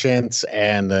these patients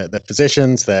and the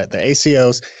physicians, the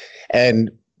ACOs, and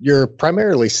you're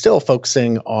primarily still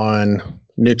focusing on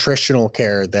nutritional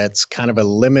care that's kind of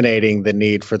eliminating the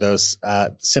need for those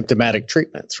symptomatic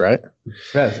treatments, right?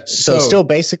 Right. So still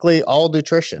basically all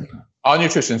nutrition. All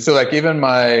nutrition. So like even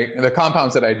the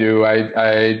compounds that I do,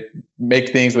 I make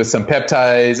things with some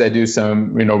peptides. I do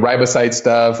some, riboside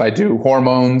stuff. I do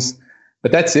hormones,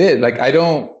 but that's it. Like I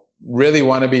don't really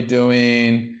want to be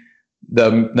doing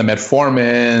the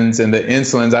metformins and the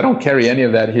insulins. I don't carry any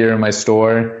of that here in my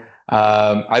store.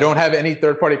 I don't have any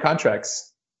third-party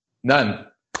contracts. None.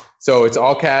 So it's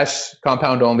all cash,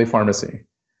 compound only pharmacy.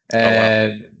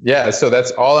 And so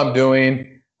that's all I'm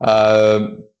doing.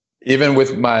 Even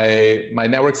with my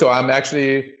network. So I'm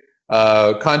actually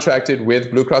contracted with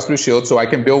Blue Cross Blue Shield, so I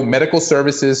can bill medical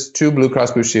services to Blue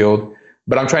Cross Blue Shield.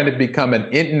 But I'm trying to become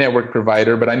an in-network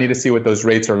provider, but I need to see what those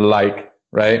rates are like,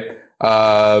 right?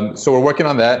 So we're working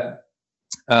on that.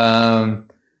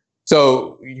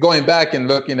 So going back and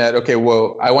looking at, okay,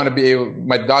 well, I want to be able,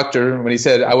 my doctor, when he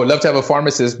said, I would love to have a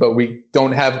pharmacist, but we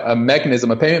don't have a mechanism,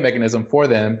 a payment mechanism for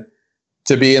them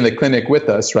to be in the clinic with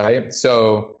us, right?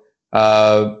 So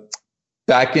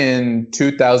back in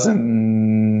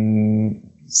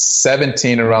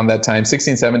 2017, around that time,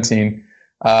 16, 17,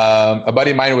 a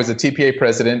buddy of mine was a TPA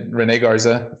president, Rene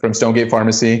Garza from Stonegate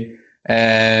Pharmacy.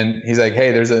 And he's like,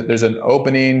 hey, there's an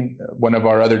opening. One of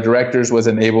our other directors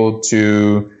wasn't able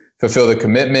to fulfill the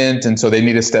commitment, and so they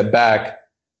need to step back.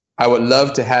 I would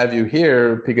love to have you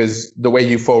here because the way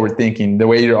you forward thinking, the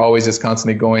way you're always just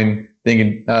constantly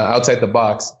thinking outside the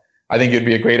box, I think you'd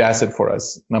be a great asset for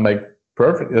us. And I'm like,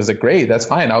 perfect. I was like, great, that's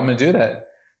fine. I'm going to do that.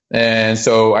 And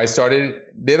so I started.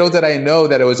 Little did I know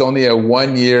that it was only a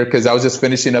 1 year because I was just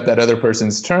finishing up that other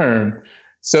person's term.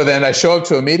 So then I show up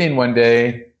to a meeting one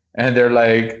day and they're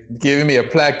like giving me a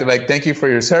plaque. They're like, thank you for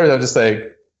your service. I'm just like,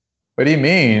 what do you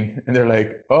mean? And they're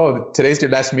like, oh, today's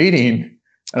your last meeting.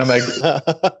 And I'm like,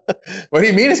 what do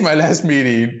you mean it's my last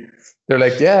meeting? They're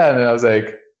like, yeah. And I was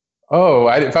like, oh,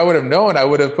 if I would have known, I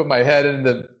would have put my head in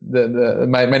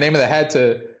my name in the hat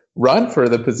to run for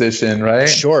the position, right?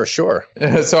 Sure.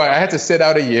 So I had to sit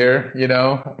out a year,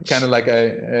 kind of like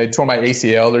I tore my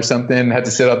ACL or something, had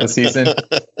to sit out the season.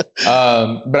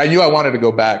 But I knew I wanted to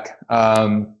go back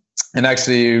and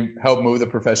actually help move the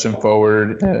profession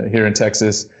forward here in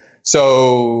Texas.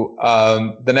 So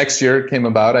the next year came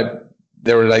about.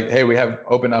 They were like, hey, we have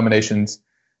open nominations.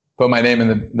 Put my name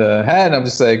in the hat. And I'm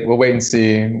just like, we'll wait and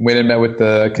see. Went and met with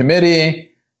the committee,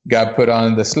 got put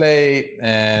on the slate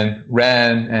and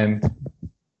ran and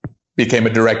became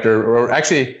a director. Or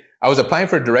actually, I was applying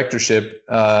for directorship,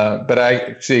 but I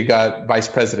actually got vice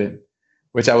president,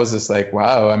 which I was just like,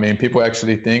 wow. I mean, people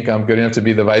actually think I'm good enough to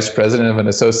be the vice president of an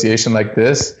association like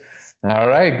this. All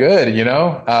right, good, And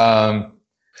I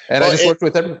just worked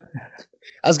with everyone.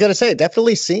 I was going to say, it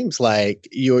definitely seems like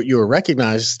you were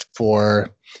recognized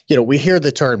for, we hear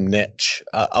the term niche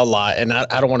a lot, and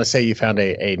I don't want to say you found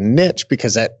a niche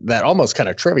because that almost kind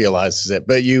of trivializes it,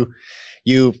 but you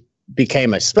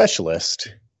became a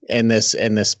specialist in this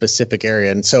specific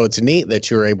area. And so it's neat that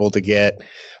you're able to get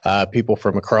people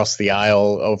from across the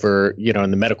aisle over, in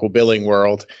the medical billing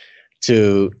world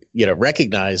to,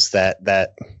 recognize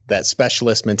that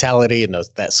specialist mentality and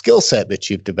that skill set that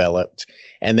you've developed,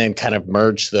 and then kind of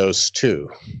merge those two.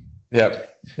 Yeah.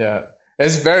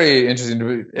 It's very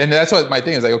interesting. And that's what my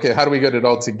thing is like, okay, how do we get it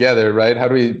all together, right? How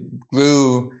do we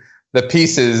glue the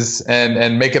pieces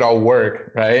and make it all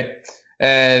work, right?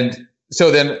 And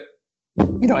so then,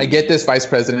 I get this vice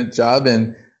president job,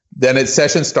 and then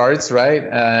session starts, right?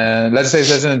 Legislative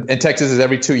session in Texas is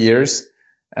every 2 years.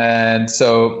 And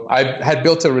so I had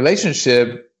built a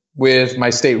relationship with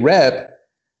my state rep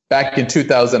back in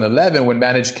 2011 when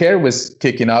managed care was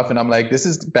kicking off. And I'm like, this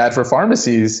is bad for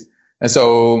pharmacies. And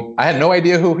so I had no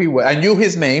idea who he was. I knew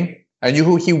his name. I knew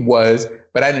who he was,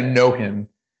 but I didn't know him.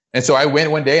 And so I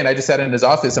went one day and I just sat in his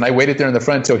office and I waited there in the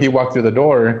front until he walked through the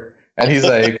door. And he's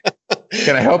like,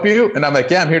 can I help you? And I'm like,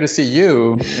 yeah, I'm here to see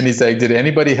you. And he's like, did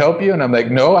anybody help you? And I'm like,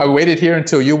 no, I waited here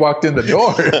until you walked in the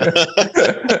door.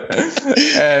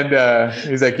 And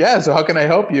he's like, yeah, so how can I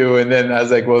help you? And then I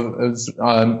was like, well, it was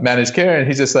on managed care. And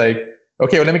he's just like,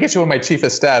 okay, well, let me get you with my chief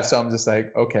of staff. So I'm just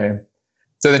like, okay.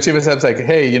 So the chief of staff's like,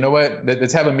 hey, you know what?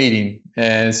 Let's have a meeting.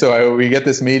 And so we get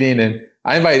this meeting, and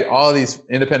I invite all these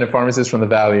independent pharmacists from the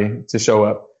Valley to show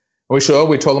up. We show up,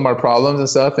 we told them our problems and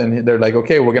stuff, and they're like,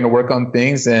 okay, we're going to work on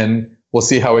things and we'll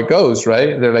see how it goes,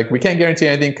 right? They're like, we can't guarantee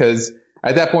anything because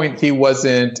at that point he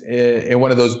wasn't in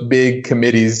one of those big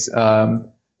committees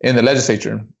in the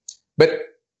legislature. But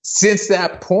since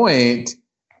that point,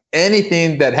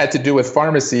 anything that had to do with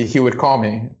pharmacy, he would call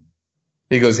me.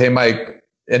 He goes, hey, Mike,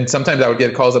 and sometimes I would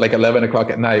get calls at like 11 o'clock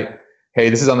at night. Hey,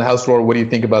 this is on the House floor. What do you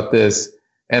think about this?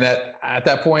 And at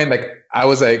that point, like, I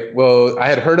was like, well, I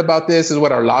had heard about this. This is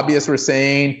what our lobbyists were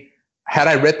saying. Had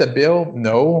I read the bill?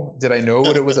 No. Did I know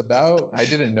what it was about? I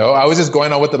didn't know. I was just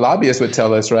going on what the lobbyists would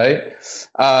tell us, right?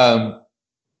 And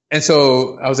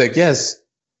so I was like, yes.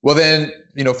 Well, then,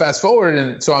 fast forward.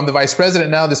 And so I'm the vice president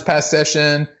now. This past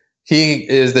session, he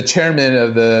is the chairman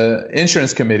of the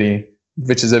insurance committee,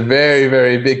 which is a very,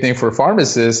 very big thing for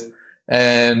pharmacists.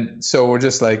 And so we're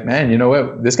just like, man, you know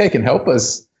what? This guy can help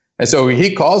us. And so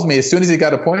he calls me as soon as he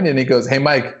got appointed, and he goes, hey,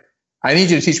 Mike, I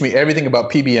need you to teach me everything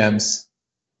about PBMs.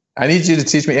 I need you to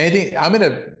teach me anything. I'm in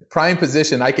a prime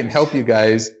position. I can help you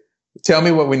guys. Tell me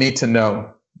what we need to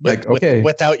know. Like, okay.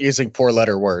 Without using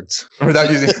 4-letter words.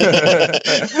 Without using.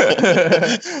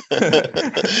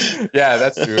 Yeah,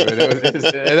 that's true.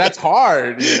 That's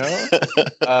hard, you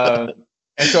know?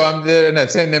 And so I'm there and I'm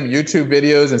sending them YouTube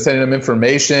videos and sending them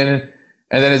information.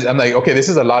 And then I'm like, okay, this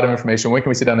is a lot of information. When can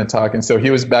we sit down and talk? And so he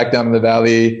was back down in the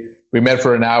valley. We met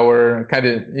for an hour.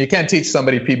 You can't teach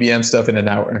somebody PBM stuff in an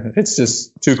hour. It's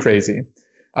just too crazy.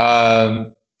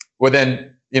 Well,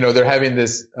 then, they're having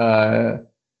this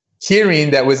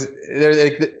hearing that was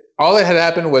all that had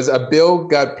happened was a bill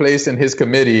got placed in his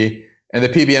committee, and the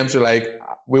PBMs are like,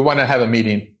 we want to have a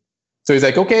meeting. So he's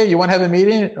like, okay, you want to have a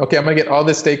meeting? Okay, I'm going to get all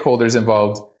the stakeholders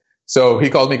involved. So he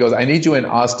called me, goes, I need you in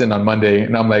Austin on Monday.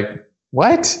 And I'm like,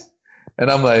 what?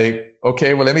 And I'm like,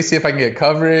 okay, well, let me see if I can get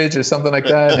coverage or something like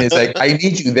that. And he's like, I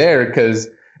need you there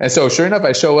and so sure enough,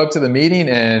 I show up to the meeting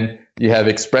and you have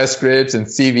Express Scripts and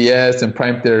CVS and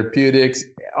Prime Therapeutics,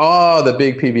 all the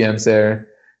big PBMs there.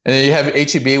 And then you have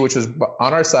HEB, which was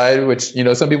on our side, which,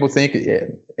 some people think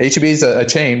HEB is a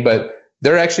chain, but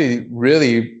they're actually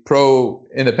really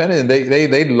pro-independent.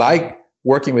 They like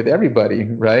working with everybody,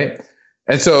 right?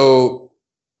 And so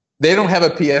they don't have a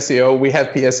PSAO. We have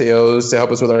PSAOs to help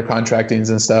us with our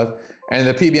contractings and stuff. And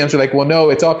the PBMs are like, well,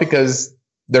 no, it's all because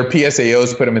their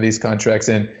PSAOs put them in these contracts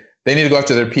and they need to go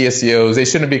after their PSAOs. They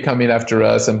shouldn't be coming after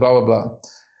us and blah, blah, blah.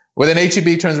 Well, then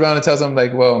HEB turns around and tells them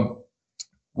like, well,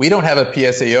 we don't have a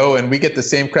PSAO and we get the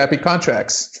same crappy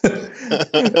contracts.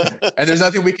 And there's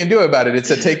nothing we can do about it. It's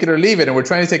a take it or leave it. And we're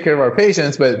trying to take care of our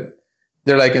patients, but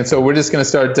they're like, and so we're just going to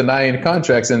start denying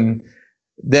contracts. And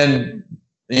then,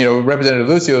 Representative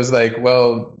Lucio is like,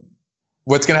 well,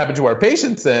 what's going to happen to our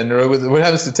patients then? Or what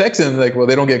happens to Texans? Like, well,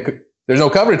 there's no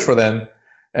coverage for them.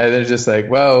 And they're just like,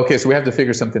 well, okay, so we have to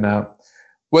figure something out.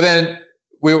 Well, then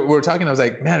we were talking, I was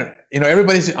like, man,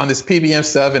 everybody's on this PBM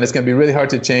stuff and it's going to be really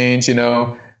hard to change.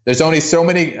 There's only so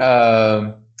many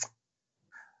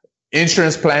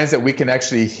insurance plans that we can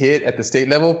actually hit at the state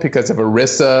level because of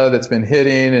ERISA that's been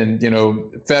hitting and,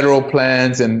 federal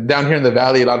plans. And down here in the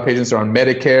Valley, a lot of patients are on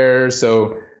Medicare.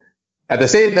 So at the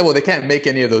state level, they can't make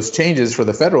any of those changes for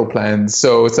the federal plans.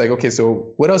 So it's like, okay,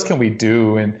 so what else can we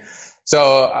do? And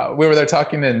so we were there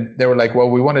talking and they were like, well,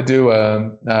 we want to do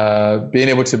being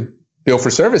able to bill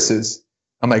for services.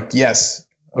 I'm like, yes.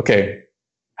 Okay.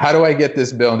 How do I get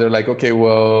this bill? And they're like, okay,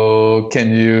 well,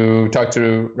 can you talk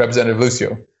to Representative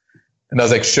Lucio? And I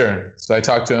was like, sure. So I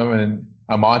talked to him and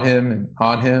I'm on him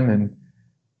and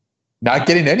not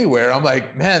getting anywhere. I'm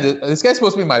like, man, this guy's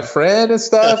supposed to be my friend and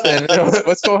stuff. And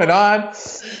what's going on?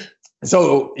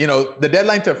 So, the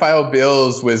deadline to file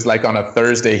bills was like on a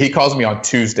Thursday. He calls me on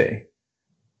Tuesday.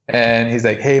 And he's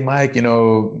like, hey, Mike,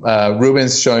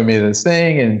 Ruben's showing me this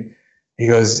thing. And he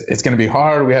goes, it's going to be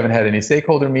hard. We haven't had any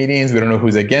stakeholder meetings. We don't know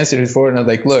who's against it, who's for it. And I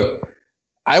was like, look,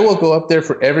 I will go up there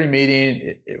for every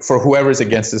meeting for whoever's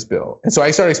against this bill. And so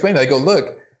I started explaining,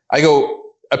 I go,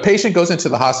 a patient goes into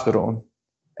the hospital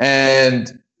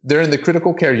and they're in the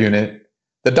critical care unit.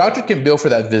 The doctor can bill for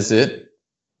that visit.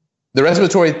 The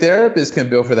respiratory therapist can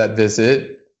bill for that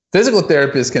visit. Physical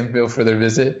therapists can bill for their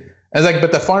visit. And it's like,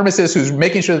 but the pharmacist who's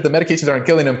making sure that the medications aren't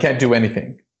killing them can't do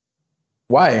anything.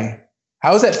 Why?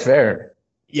 How is that fair?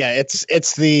 Yeah,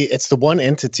 it's the one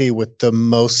entity with the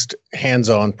most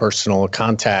hands-on personal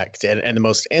contact and the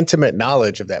most intimate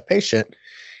knowledge of that patient.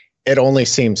 It only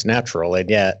seems natural, and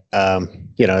yet,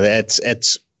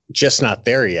 it's just not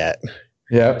there yet.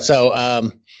 Yeah.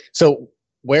 So,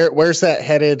 where's that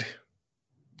headed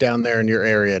down there in your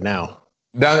area now?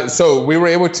 So we were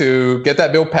able to get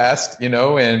that bill passed,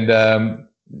 and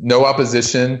no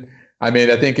opposition. I mean,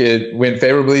 I think it went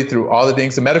favorably through all the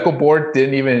things. The medical board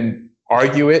didn't even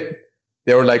argue it.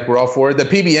 They were like, we're all for it. The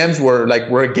PBMs were like,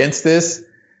 we're against this.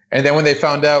 And then when they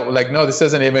found out, like, no, this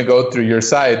doesn't even go through your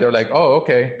side. They're like, oh,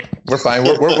 okay, we're fine.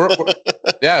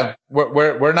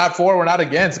 We're not for, we're not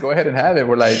against. Go ahead and have it.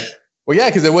 We're like, well, yeah,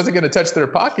 because it wasn't going to touch their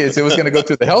pockets. It was going to go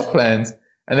through the health plans.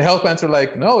 And the health plans were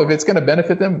like, no, if it's going to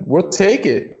benefit them, we'll take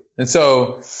it. And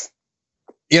so,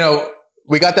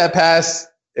 we got that passed.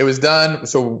 It was done.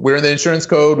 So we're in the insurance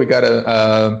code. We got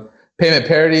a payment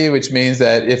parity, which means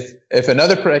that if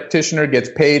another practitioner gets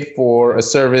paid for a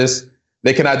service,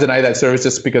 they cannot deny that service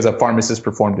just because a pharmacist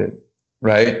performed it,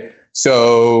 right?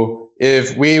 So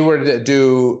if we were to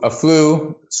do a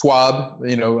flu swab,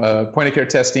 point of care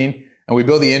testing, and we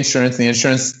bill the insurance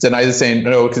denies it saying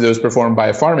no because it was performed by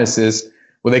a pharmacist,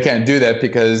 well, they can't do that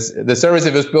because the service,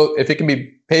 if it can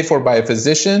be paid for by a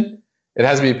physician, it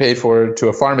has to be paid for to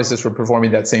a pharmacist for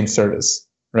performing that same service,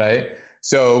 right?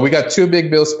 So we got 2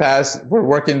 big bills passed. We're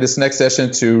working this next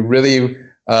session to really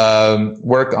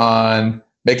work on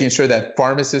making sure that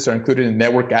pharmacists are included in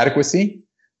network adequacy.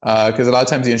 Because a lot of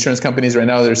times the insurance companies right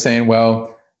now, they're saying,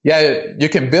 well, yeah, you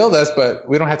can bill us, but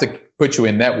we don't have to put you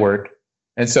in network.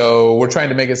 And so we're trying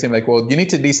to make it seem like, well, you need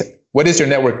to what does your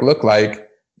network look like?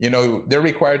 They're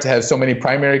required to have so many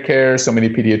primary care, so many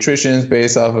pediatricians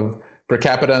based off of per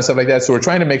capita and stuff like that. So we're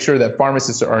trying to make sure that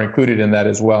pharmacists are included in that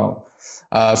as well.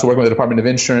 So working with the Department of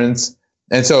Insurance.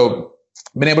 And so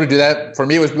being able to do that, for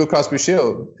me, it was Blue Cross Blue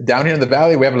Shield. Down here in the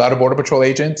Valley, we have a lot of Border Patrol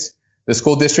agents. The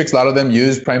school districts, a lot of them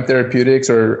use Prime Therapeutics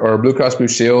or Blue Cross Blue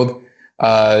Shield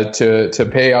to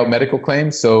pay out medical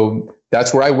claims. So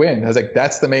that's where I win. I was like,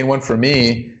 that's the main one for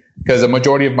me, because the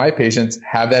majority of my patients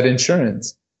have that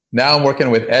insurance. Now I'm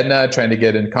working with Aetna, trying to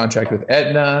get in contract with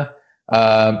Aetna.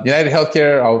 United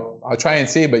Healthcare, I'll try and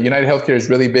see, but United Healthcare is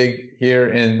really big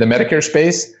here in the Medicare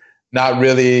space, not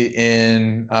really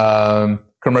in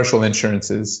commercial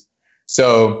insurances.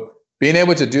 So being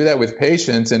able to do that with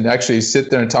patients and actually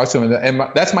sit there and talk to them, and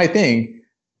that's my thing.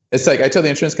 It's like I tell the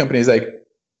insurance companies, like,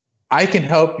 I can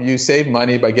help you save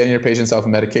money by getting your patients off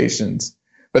of medications.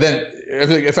 But then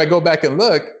if I go back and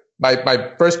look,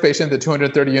 my first patient, the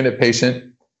 230 unit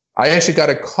patient, I actually got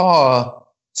a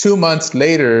call 2 months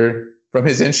later from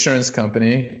his insurance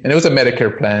company, and it was a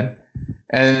Medicare plan.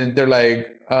 And they're like,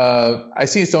 I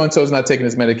see so-and-so's not taking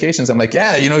his medications. I'm like,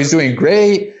 yeah, he's doing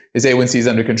great. His A1C is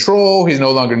under control. He's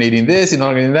no longer needing this. He's no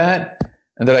longer needing that.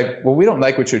 And they're like, well, we don't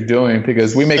like what you're doing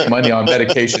because we make money on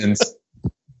medications.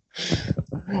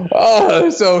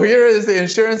 So here is the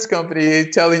insurance company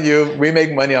telling you we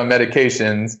make money on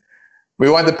medications. We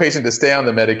want the patient to stay on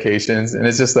the medications. And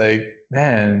it's just like,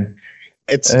 man.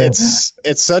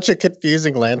 It's such a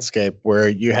confusing landscape where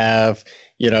you have,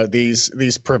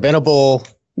 these preventable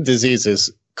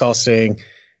diseases costing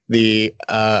the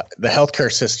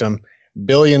healthcare system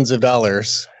billions of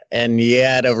dollars, and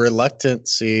yet a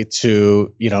reluctancy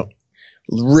to,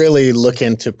 really look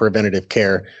into preventative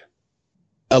care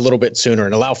a little bit sooner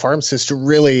and allow pharmacists to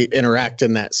really interact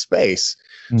in that space.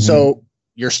 Mm-hmm. So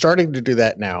you're starting to do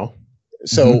that now.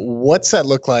 So what's that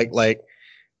look like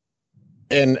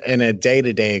in a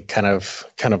day-to-day kind of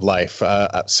life?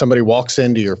 Somebody walks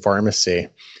into your pharmacy,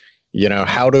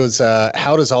 how does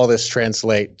all this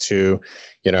translate to,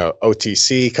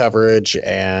 OTC coverage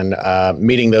and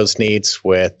meeting those needs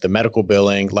with the medical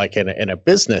billing, like in a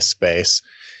business space,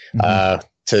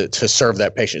 to serve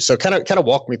that patient? So kind of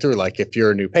walk me through, like, if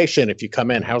you're a new patient, if you come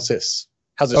in, how's this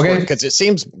work? Because it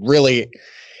seems really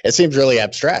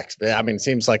abstract. I mean, it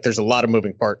seems like there's a lot of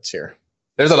moving parts here.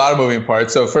 There's a lot of moving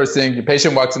parts. So first thing, your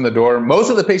patient walks in the door. Most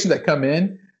of the patients that come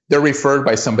in, they're referred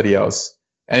by somebody else.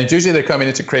 And it's usually they're coming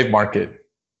into Crave Market.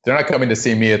 They're not coming to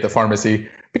see me at the pharmacy,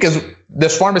 because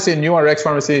this pharmacy, New Rx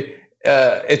Pharmacy,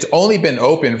 it's only been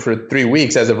open for 3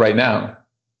 weeks as of right now.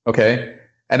 Okay.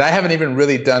 And I haven't even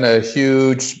really done a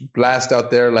huge blast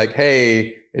out there like,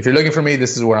 hey, if you're looking for me,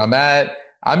 this is where I'm at.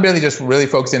 I'm really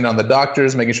focusing on the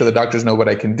doctors, making sure the doctors know what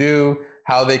I can do,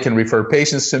 how they can refer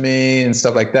patients to me and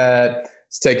stuff like that.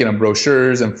 It's taking them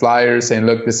brochures and flyers saying,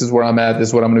 look, this is where I'm at. This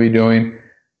is what I'm going to be doing.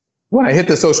 When I hit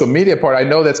the social media part, I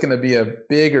know that's going to be a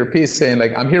bigger piece saying,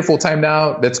 like, I'm here full time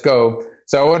now. Let's go.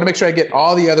 So I want to make sure I get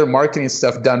all the other marketing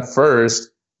stuff done first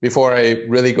before I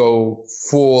really go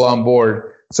full on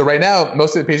board. So right now,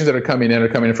 most of the patients that are coming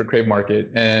in for Crave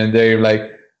Market, and they're like,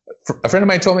 a friend of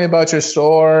mine told me about your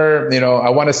store. I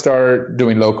want to start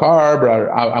doing low carb,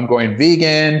 or I'm going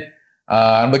vegan.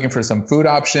 I'm looking for some food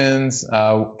options.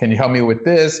 Can you help me with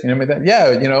this? That?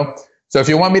 Yeah, So if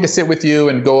you want me to sit with you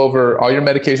and go over all your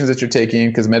medications that you're taking,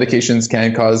 because medications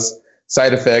can cause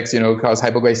side effects, cause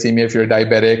hypoglycemia if you're a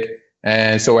diabetic.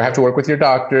 And so I have to work with your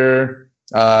doctor.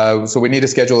 So we need to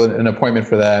schedule an appointment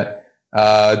for that.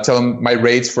 Tell them my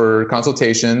rates for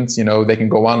consultations. They can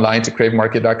go online to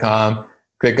cravemarket.com,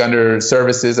 click under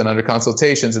services and under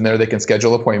consultations, and there they can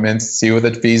schedule appointments, see what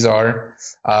the fees are.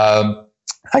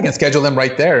 I can schedule them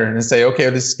right there and say, okay,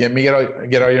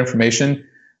 get all your information.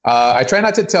 I try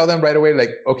not to tell them right away,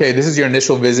 like, okay, this is your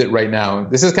initial visit right now.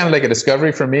 This is kind of like a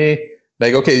discovery for me.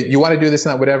 Like, okay, you want to do this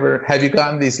and that, whatever. Have you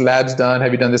gotten these labs done?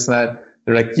 Have you done this and that?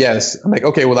 They're like, yes. I'm like,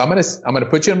 okay, well, I'm gonna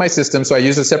put you in my system. So I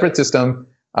use a separate system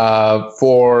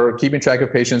for keeping track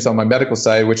of patients on my medical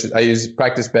side, which I use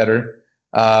Practice Better,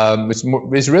 which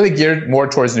is really geared more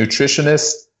towards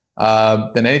nutritionists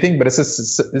than anything. But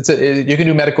you can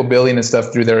do medical billing and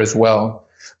stuff through there as well.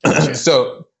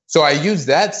 So I use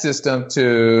that system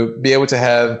to be able to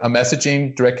have a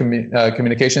messaging, direct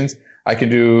communications. I can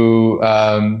do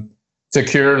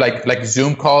secure like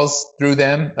Zoom calls through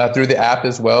them, through the app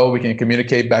as well. We can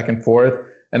communicate back and forth.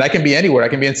 And I can be anywhere. I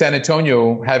can be in San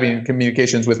Antonio having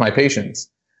communications with my patients.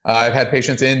 I've had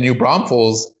patients in New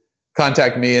Braunfels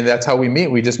contact me, and that's how we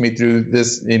meet. We just meet through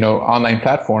this, online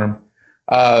platform.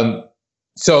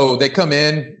 So they come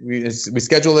in, we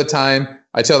schedule a time.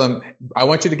 I tell them, I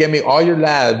want you to get me all your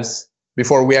labs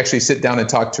before we actually sit down and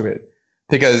talk to it.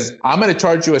 Because I'm going to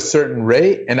charge you a certain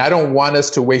rate, and I don't want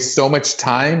us to waste so much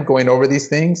time going over these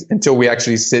things until we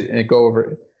actually sit and go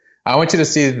over it. I want you to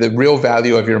see the real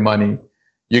value of your money.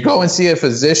 You go and see a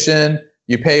physician,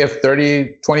 you pay a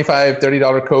 $25,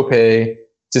 $30 copay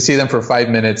to see them for 5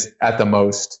 minutes at the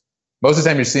most. Most of the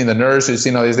time you're seeing the nurse, you're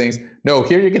seeing all these things. No,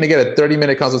 here you're going to get a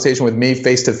 30-minute consultation with me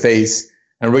face to face,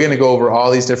 and we're going to go over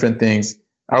all these different things.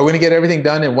 Are we going to get everything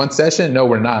done in one session? No,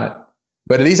 we're not.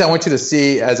 But at least I want you to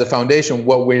see as a foundation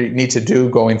what we need to do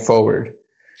going forward.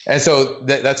 And so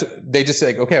they just say,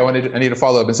 like, okay, I need a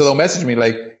follow up. And so they'll message me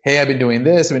like, hey, I've been doing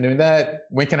this, I've been doing that.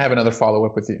 When can I have another follow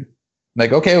up with you? I'm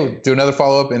like, okay, we'll do another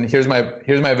follow up, and here's my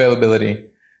availability.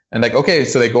 And like, okay,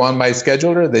 so they go on my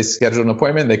scheduler, they schedule an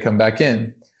appointment, they come back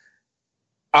in.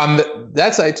 On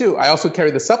that side too, I also carry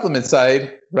the supplement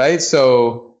side, right?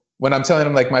 So when I'm telling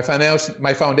them like my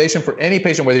foundation for any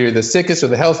patient, whether you're the sickest or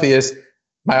the healthiest,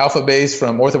 my alpha base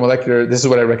from Orthomolecular, this is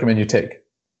what I recommend you take.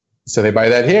 So they buy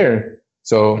that here.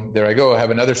 So there I go, I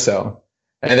have another cell.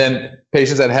 And then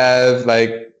patients that have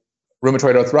like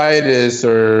rheumatoid arthritis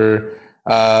or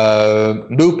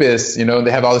lupus,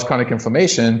 they have all this chronic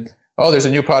inflammation. Oh, there's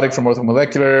a new product from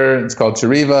Orthomolecular. It's called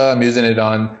Cheriva. I'm using it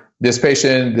on this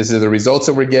patient. This is the results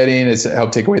that we're getting. It's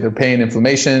helped take away their pain,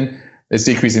 inflammation. It's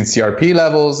decreasing CRP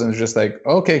levels. And it's just like,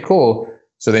 okay, cool.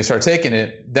 So they start taking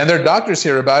it. Then their doctors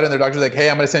hear about it, and their doctor's like, hey,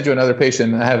 I'm going to send you another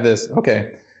patient. I have this.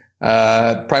 Okay.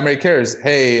 Primary cares.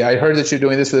 Hey, I heard that you're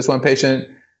doing this for this one patient.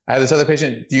 I have this other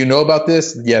patient. Do you know about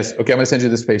this? Yes. Okay, I'm going to send you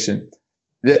this patient.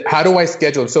 How do I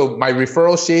schedule? So my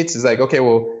referral sheets is like, okay,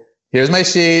 well, here's my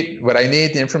sheet, what I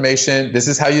need, the information. This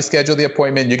is how you schedule the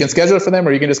appointment. You can schedule it for them,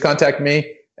 or you can just contact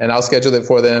me and I'll schedule it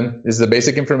for them. This is the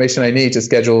basic information I need to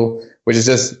schedule, which is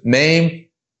just name,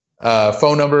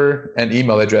 phone number, and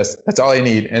email address. That's all I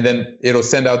need. And then it'll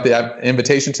send out the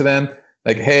invitation to them.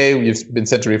 Like, hey, you've been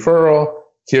sent a referral.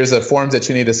 Here's the forms that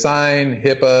you need to sign,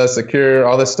 HIPAA, secure,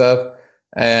 all this stuff.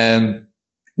 And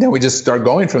then we just start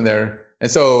going from there. And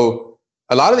so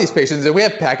a lot of these patients, we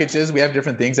have packages, we have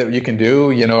different things that you can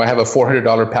do. I have a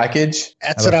 $400 package.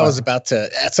 That's what I was about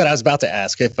to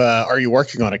ask. If are you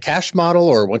working on a cash model,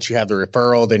 or once you have the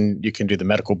referral, then you can do the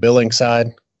medical billing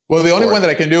side? Well, the only one that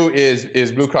I can do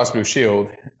is Blue Cross Blue Shield,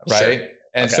 right? Sure.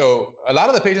 And so a lot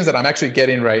of the patients that I'm actually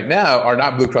getting right now are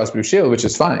not Blue Cross Blue Shield, which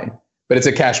is fine, but it's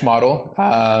a cash model.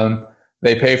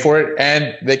 They pay for it,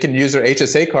 and they can use their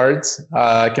HSA cards.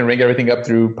 Can ring everything up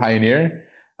through Pioneer.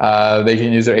 They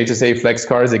can use their HSA Flex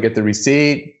cards. They get the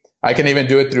receipt. I can even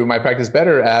do it through my Practice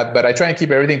Better app, but I try and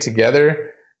keep everything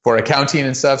together for accounting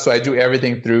and stuff. So I do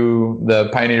everything through the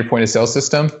Pioneer point of sale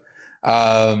system.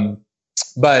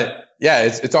 But yeah,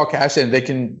 it's all cash, and they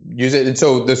can use it. And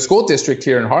so the school district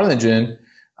here in Harlingen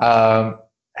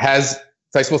has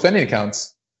flexible spending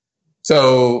accounts.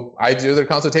 So I do their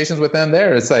consultations with them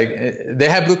there. It's like they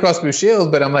have Blue Cross Blue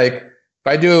Shield, but I'm like, if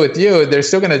I do it with you, they're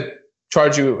still going to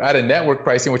charge you at a network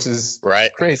pricing, which is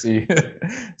crazy.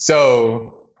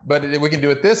 So, but we can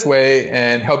do it this way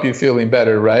and help you feeling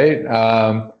better, right?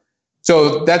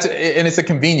 So and it's a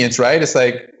convenience, right? It's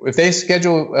like if they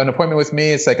schedule an appointment with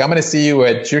me, it's like, I'm going to see you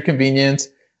at your convenience.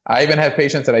 I even have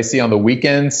patients that I see on the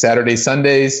weekends, Saturdays,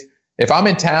 Sundays. If I'm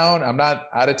in town, I'm not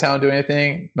out of town doing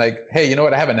anything. Like, hey, you know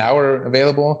what? I have an hour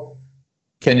available.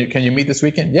 Can you meet this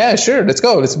weekend? Yeah, sure. Let's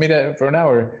go. Let's meet for an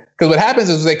hour. Because what happens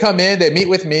is they come in, they meet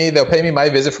with me, they'll pay me my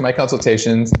visit for my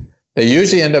consultations. They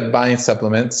usually end up buying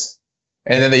supplements,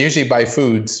 and then they usually buy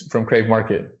foods from Crave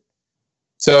Market.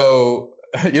 So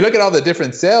you look at all the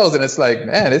different sales, and it's like,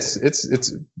 man, it's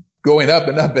going up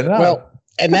and up and up. Well,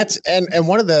 and that's and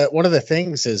one of the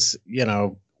things is,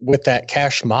 with that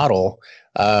cash model,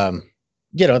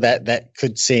 that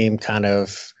could seem kind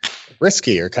of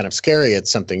risky or kind of scary.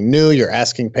 It's something new. You're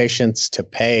asking patients to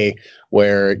pay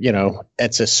where,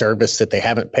 it's a service that they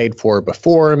haven't paid for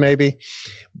before, maybe.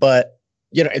 But,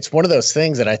 it's one of those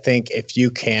things that I think if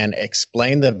you can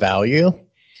explain the value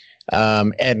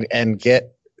and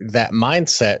get that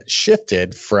mindset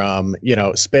shifted from,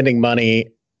 spending money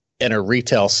in a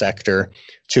retail sector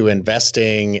to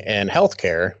investing in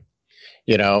healthcare,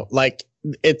 like,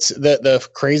 it's the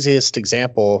craziest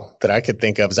example that I could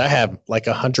think of is I have like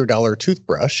 $100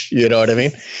 toothbrush. You know what I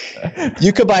mean?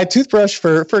 You could buy a toothbrush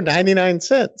for 99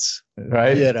 cents,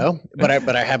 right?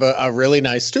 But I have a really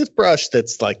nice toothbrush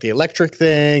that's like the electric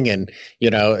thing, and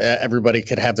everybody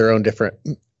could have their own different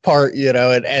part.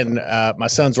 And my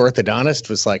son's orthodontist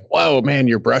was like, "Whoa, man,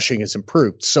 your brushing has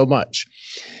improved so much."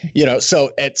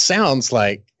 So it sounds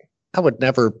like I would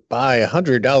never buy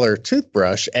 $100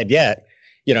 toothbrush, and yet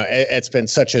it's been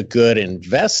such a good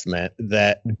investment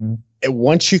that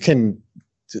once you can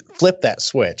flip that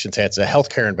switch and say it's a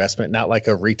healthcare investment, not like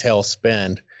a retail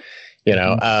spend,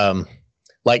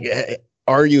 like,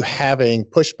 are you having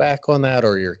pushback on that,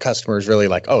 or your customers really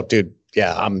like, oh, dude,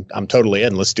 yeah, I'm totally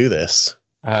in. Let's do this.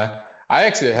 I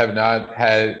actually have not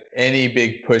had any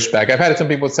big pushback. I've had some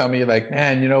people tell me like,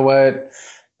 man, you know what?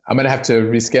 I'm going to have to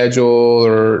reschedule,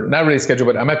 or not really schedule,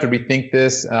 but I'm going to have to rethink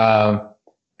this.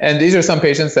 And these are some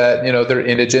patients that, they're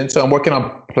indigent. So I'm working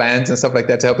on plans and stuff like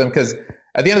that to help them. Because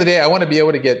at the end of the day, I want to be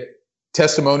able to get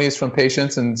testimonies from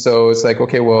patients. And so it's like,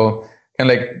 okay, well, kind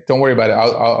of like, don't worry about it.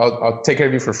 I'll take care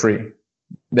of you for free.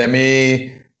 Let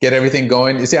me get everything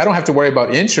going. You see, I don't have to worry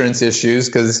about insurance issues,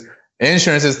 because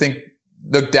insurances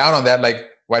look down on that. Like,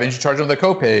 why didn't you charge them the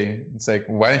copay? It's like,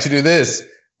 why didn't you do this?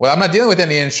 Well, I'm not dealing with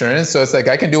any insurance. So it's like,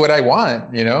 I can do what I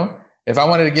want. If I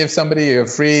wanted to give somebody a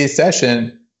free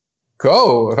session,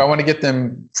 go. If I want to get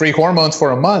them free hormones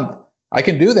for a month, I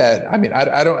can do that. I mean,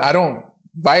 I don't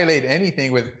violate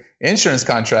anything with insurance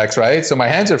contracts, right? So my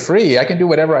hands are free. I can do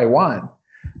whatever I want.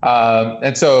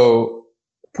 And so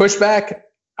pushback,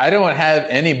 I don't have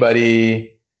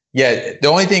anybody yet. The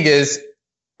only thing is,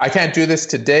 I can't do this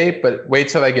today, but wait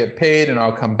till I get paid and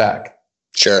I'll come back.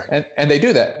 Sure. And they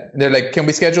do that. They're like, can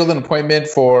we schedule an appointment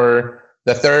for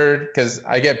the 3rd? Because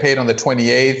I get paid on the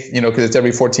 28th, because it's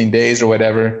every 14 days or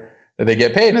whatever that they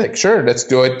get paid. And I'm like, sure, let's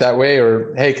do it that way.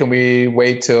 Or, hey, can we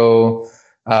wait till,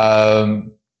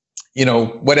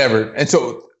 whatever. And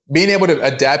so being able to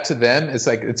adapt to them, it's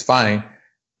like, it's fine.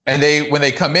 And when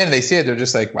they come in and they see it, they're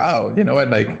just like, wow, you know what?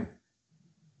 Like,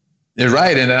 you're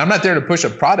right. And I'm not there to push a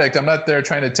product. I'm not there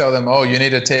trying to tell them, oh, you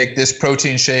need to take this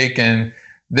protein shake and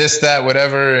this, that,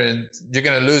 whatever, and you're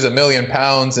going to lose 1 million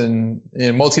pounds in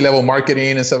multi-level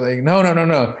marketing and stuff like that.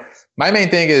 No. My main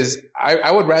thing is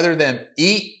I would rather them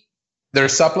eat their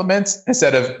supplements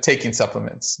instead of taking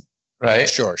supplements. Right.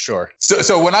 Sure.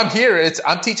 So when I'm here,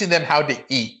 I'm teaching them how to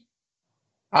eat.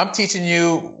 I'm teaching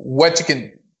you what you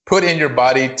can put in your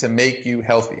body to make you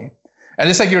healthy. And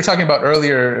just like you were talking about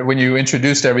earlier when you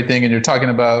introduced everything, and you're talking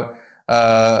about,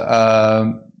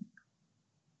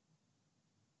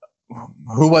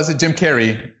 who was it? Jim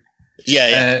Carrey.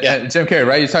 Yeah. Jim Carrey,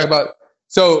 right? You talk about,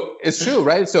 so it's true,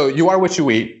 right? So you are what you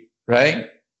eat, right?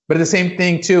 But the same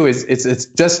thing too is it's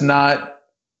just not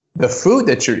the food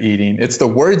that you're eating. It's the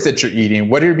words that you're eating,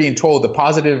 what you're being told, the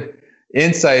positive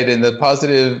insight and the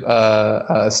positive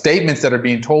statements that are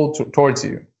being told towards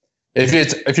you.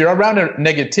 If you're around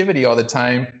negativity all the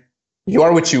time, you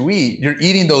are what you eat. You're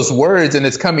eating those words, and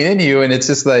it's coming in you, and it's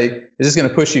just like, it's just going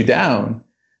to push you down.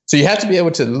 So you have to be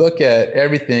able to look at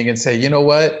everything and say, you know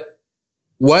what?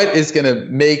 What is going to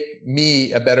make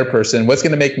me a better person? What's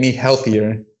going to make me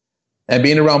healthier? And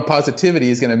being around positivity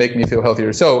is going to make me feel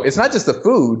healthier. So it's not just the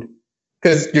food,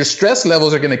 because your stress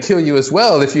levels are going to kill you as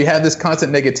well if you have this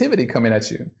constant negativity coming at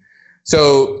you.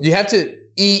 So you have to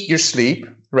eat your sleep,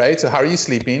 right? So how are you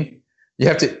sleeping? You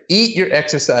have to eat your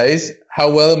exercise.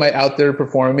 How well am I out there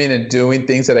performing and doing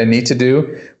things that I need to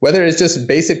do? Whether it's just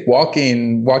basic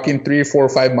walking 3 or 4 or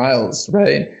 5 miles,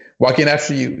 right? Walking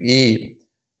after you eat.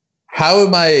 How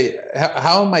am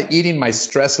I eating my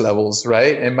stress levels,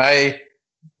 right? Am I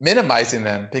minimizing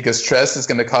them? Because stress is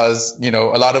going to cause, a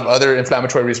lot of other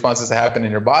inflammatory responses to happen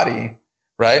in your body,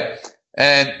 right?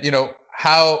 And,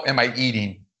 how am I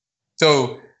eating?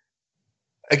 So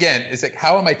again, it's like,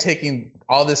 how am I taking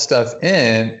all this stuff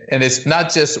in? And it's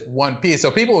not just one piece.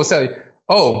 So people will say,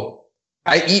 oh,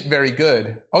 I eat very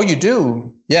good. Oh, you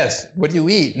do? Yes. What do you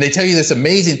eat? And they tell you this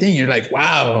amazing thing. You're like,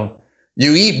 wow,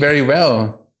 you eat very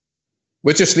well.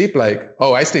 What's your sleep like?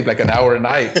 Oh, I sleep like an hour a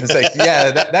night. It's like,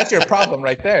 yeah, that's your problem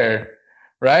right there.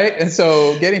 Right. And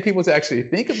so getting people to actually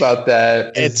think about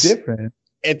that is different.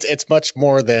 It's much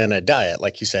more than a diet.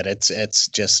 Like you said, it's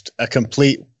just a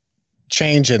complete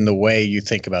change in the way you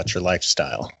think about your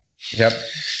lifestyle. Yep.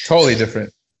 Totally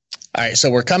different. All right.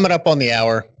 So we're coming up on the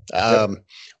hour.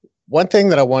 One thing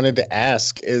that I wanted to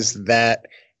ask is that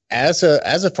as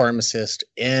a pharmacist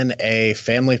in a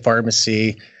family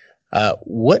pharmacy,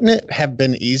 wouldn't it have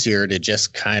been easier to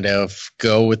just kind of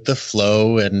go with the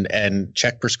flow and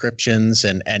check prescriptions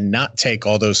and not take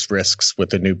all those risks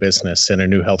with a new business and a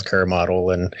new healthcare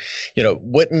model? And,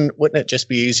 wouldn't it just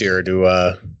be easier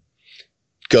to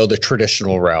go the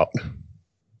traditional route?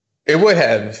 It would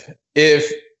have, if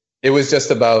it was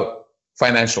just about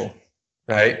financial,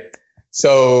 right?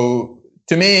 So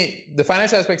to me, the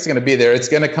financial aspect is going to be there. It's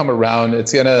going to come around.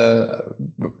 It's going to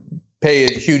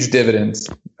pay huge dividends.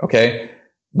 Okay.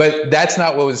 But that's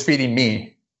not what was feeding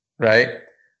me, right?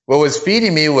 What was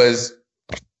feeding me was,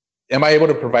 am I able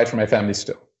to provide for my family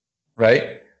still?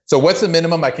 Right? So what's the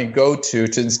minimum I can go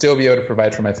to still be able to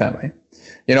provide for my family?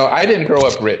 You know, I didn't grow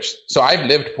up rich. So I've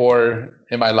lived poor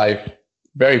in my life,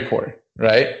 very poor,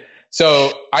 right?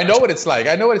 So I know what it's like.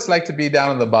 I know what it's like to be down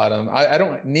on the bottom. I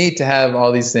don't need to have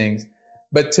all these things.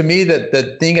 But to me,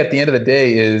 the thing at the end of the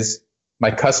day is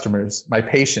my customers, my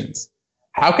patients.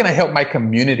 How can I help my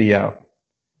community out?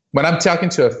 When I'm talking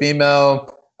to a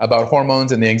female about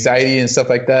hormones and the anxiety and stuff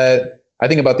like that, I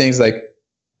think about things like,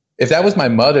 if that was my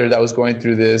mother that was going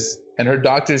through this and her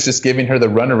doctor's just giving her the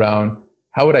runaround,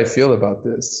 how would I feel about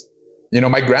this? You know,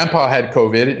 my grandpa had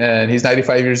COVID and he's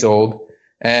 95 years old.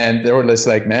 And they were just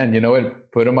like, man, you know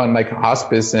what? Put him on like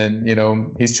hospice and, you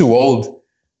know, he's too old.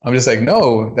 I'm just like,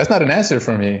 no, that's not an answer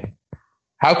for me.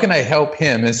 How can I help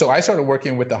him? And so I started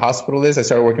working with the hospitalist. I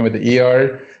started working with the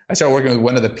ER. I started working with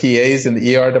one of the PAs in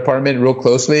the ER department real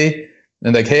closely.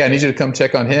 And like, hey, I need you to come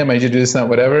check on him. I need you to do this and that,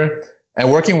 whatever. And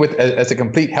working with as a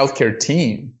complete healthcare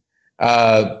team.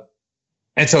 And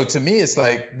so to me, it's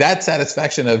like that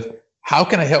satisfaction of how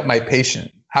can I help my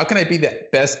patient? How can I be the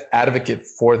best advocate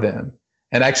for them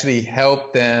and actually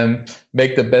help them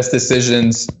make the best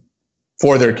decisions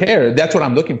for their care? That's what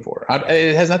I'm looking for.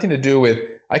 It has nothing to do with,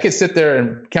 I could sit there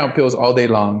and count pills all day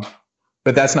long,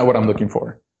 but that's not what I'm looking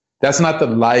for. That's not the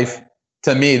life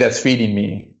to me that's feeding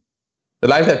me. The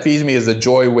life that feeds me is the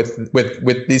joy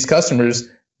with these customers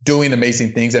doing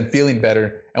amazing things and feeling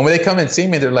better. And when they come and see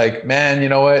me, they're like, man, you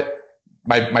know what?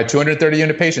 My 230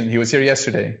 unit patient, he was here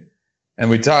yesterday and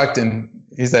we talked and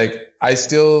he's like, I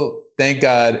still thank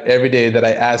God every day that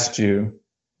I asked you,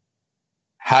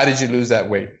 how did you lose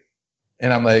that weight?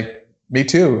 And I'm like, me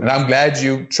too. And I'm glad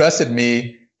you trusted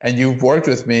me and you've worked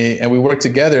with me and we worked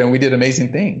together and we did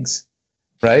amazing things.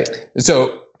 Right.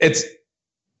 So it's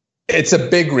a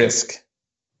big risk.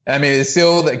 I mean, it's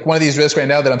still like one of these risks right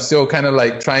now that I'm still kind of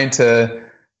like trying to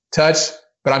touch,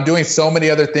 but I'm doing so many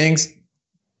other things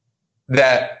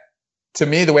that to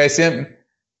me, the way I see them,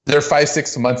 they're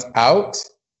 5-6 months out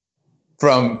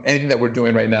from anything that we're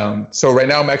doing right now. So right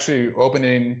now I'm actually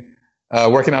working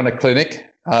on a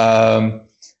clinic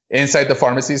inside the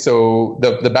pharmacy. So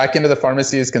the back end of the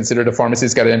pharmacy is considered a pharmacy.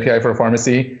 It's got an MPI for a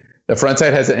pharmacy. The front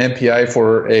side has an MPI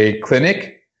for a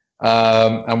clinic.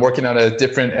 I'm working on a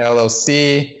different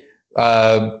LLC,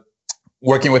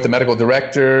 working with the medical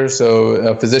director, so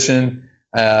a physician,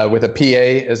 with a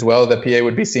PA as well. The PA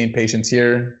would be seeing patients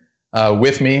here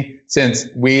with me. Since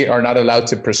we are not allowed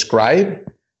to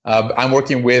prescribe, I'm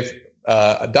working with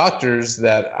doctors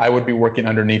that I would be working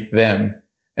underneath them.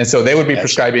 And so they would be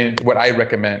prescribing what I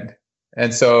recommend.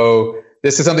 And so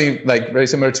this is something like very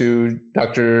similar to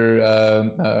Dr.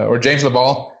 or James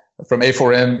Laval from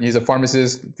A4M. He's a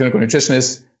pharmacist, clinical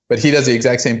nutritionist, but he does the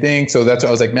exact same thing. So that's why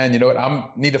I was like, man, you know what?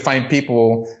 I need to find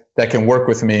people that can work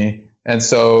with me. And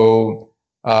so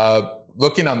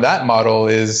looking on that model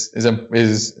is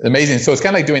amazing. So it's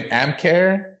kind of like doing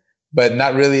AmCare, but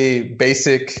not really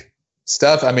basic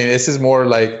stuff. I mean, this is more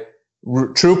like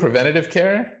true preventative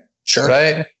care. Sure.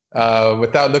 Right.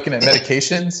 Without looking at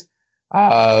medications.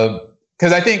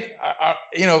 Because I think,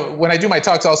 you know, when I do my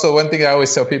talks, also one thing I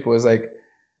always tell people is like,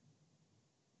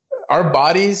 our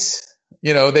bodies,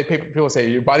 you know, people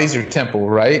say your body's your temple,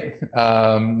 right?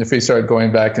 If we start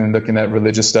going back and looking at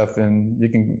religious stuff, and you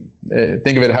can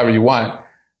think of it however you want.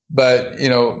 But, you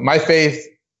know, my faith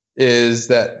is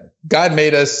that God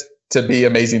made us to be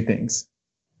amazing things.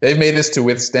 They've made us to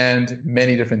withstand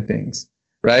many different things,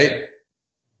 right?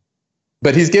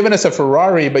 But he's given us a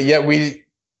Ferrari, but yet we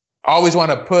always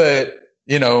want to put,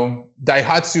 you know,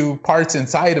 Daihatsu parts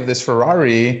inside of this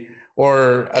Ferrari,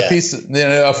 or a piece, you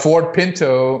know, a Ford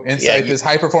Pinto inside this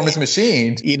high performance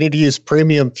machine. You need to use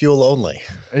premium fuel only.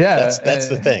 Yeah. That's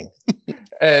the thing.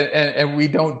 and we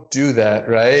don't do that.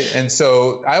 Right. And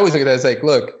so I always look at it as like,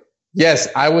 look, yes,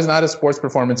 I was not a sports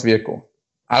performance vehicle.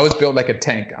 I was built like a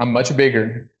tank. I'm much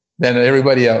bigger than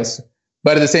everybody else.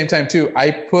 But at the same time, too,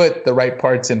 I put the right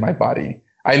parts in my body.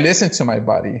 I listen to my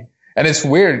body. And it's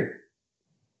weird.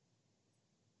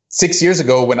 6 years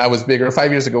ago when I was bigger,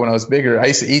 5 years ago when I was bigger, I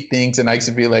used to eat things and I used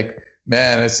to be like,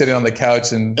 man, I was sitting on the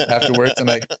couch and afterwards I'm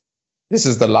like, this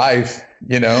is the life,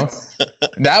 you know?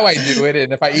 Now I do it.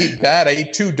 And if I eat bad, I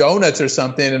eat 2 donuts or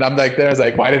something. And I'm like, I was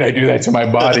like, why did I do that to my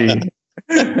body?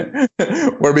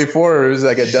 Where before it was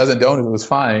like a dozen donuts was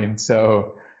fine.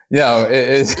 So, you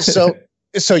know,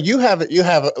 So you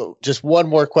have just one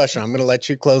more question. I'm going to let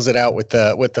you close it out with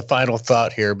the final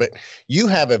thought here, but you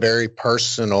have a very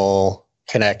personal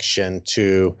connection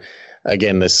to,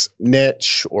 again, this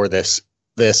niche or this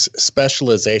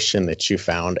specialization that you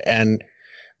found. And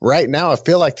right now I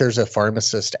feel like there's a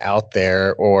pharmacist out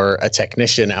there or a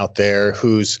technician out there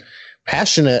who's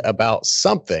passionate about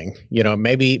something,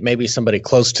 maybe somebody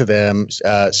close to them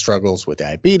struggles with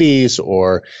diabetes,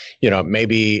 or,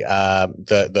 maybe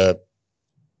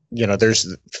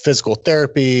there's physical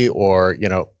therapy, or,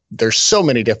 there's so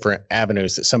many different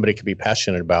avenues that somebody could be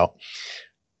passionate about.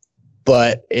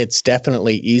 But it's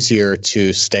definitely easier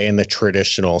to stay in the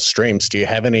traditional streams. Do you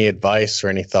have any advice or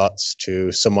any thoughts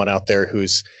to someone out there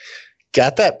who's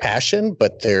got that passion,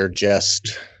 but they're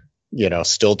just,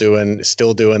 still doing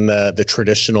the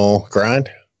traditional grind?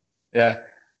 Yeah.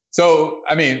 So,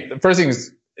 I mean, the first thing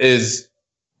is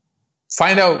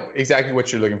find out exactly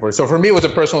what you're looking for. So for me, it was a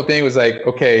personal thing. It was like,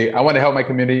 okay, I want to help my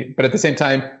community, but at the same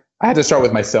time, I had to start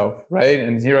with myself, right?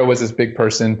 And here I was, this big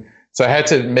person. So I had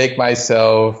to make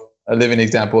myself a living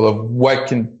example of what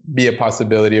can be a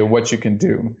possibility or what you can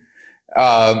do.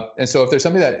 And so if there's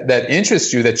something that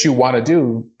interests you, that you want to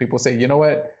do, people say, you know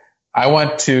what, I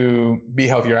want to be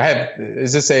healthier.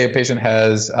 Let's just say a patient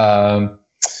has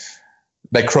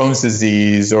like Crohn's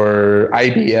disease or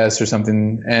IBS or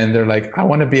something, and they're like, I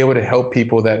want to be able to help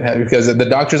people because the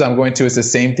doctors I'm going to is the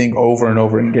same thing over and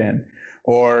over again.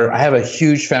 Or I have a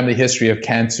huge family history of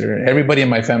cancer. Everybody in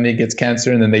my family gets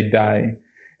cancer and then they die.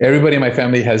 Everybody in my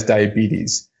family has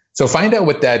diabetes. So find out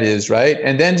what that is, right?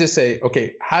 And then just say,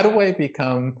 okay, how do I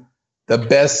become the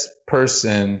best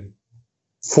person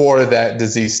for that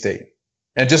disease state?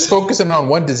 And just focusing on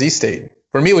one disease state.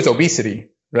 For me, it was obesity,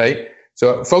 right?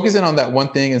 So focusing on that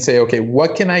one thing and say, okay,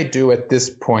 what can I do at this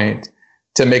point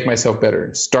to make myself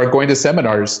better? Start going to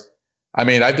seminars. I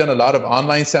mean, I've done a lot of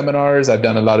online seminars. I've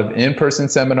done a lot of in-person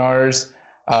seminars.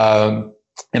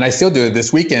 And I still do it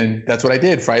this weekend. That's what I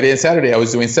did. Friday and Saturday, I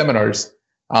was doing seminars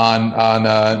on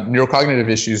neurocognitive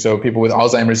issues. So people with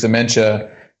Alzheimer's,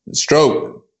 dementia,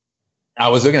 stroke. I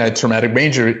was looking at traumatic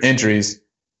brain injuries,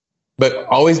 but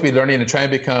always be learning and try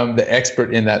and become the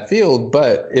expert in that field.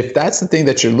 But if that's the thing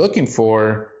that you're looking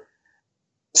for,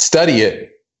 study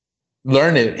it,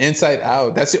 learn it inside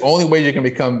out. That's the only way you can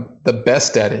become the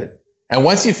best at it. And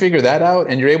once you figure that out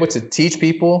and you're able to teach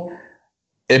people,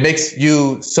 it makes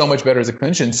you so much better as a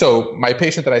clinician. So my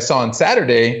patient that I saw on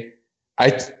Saturday,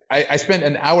 I spent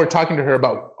an hour talking to her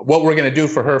about what we're going to do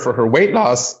for her weight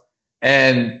loss.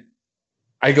 And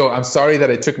I go, I'm sorry that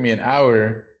it took me an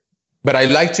hour, but I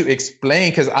like to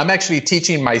explain, because I'm actually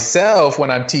teaching myself when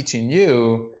I'm teaching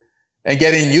you and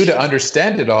getting you to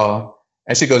understand it all.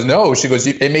 And she goes, no, she goes,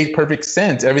 it made perfect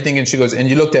sense, everything. And she goes, and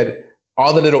you looked at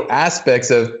all the little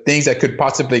aspects of things that could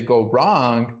possibly go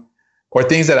wrong, or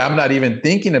things that I'm not even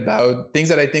thinking about, things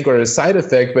that I think are a side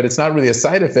effect, but it's not really a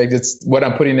side effect. It's what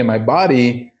I'm putting in my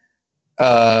body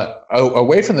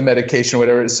away from the medication,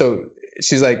 whatever. So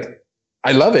she's like,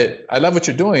 I love it. I love what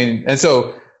you're doing. And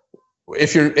so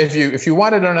if you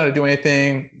want to learn how to do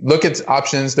anything, look at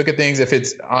options, look at things. If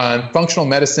it's on functional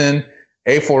medicine,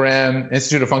 A4M,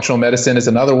 Institute of Functional Medicine is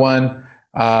another one.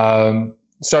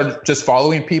 Start just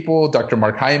following people. Dr.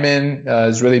 Mark Hyman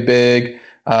is really big.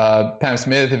 Pam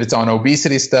Smith, if it's on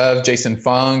obesity stuff. Jason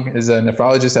Fung is a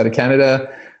nephrologist out of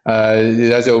Canada.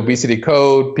 He has an obesity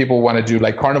code. People want to do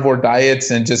like carnivore diets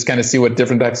and just kind of see what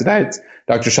different types of diets.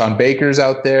 Dr. Sean Baker's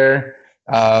out there.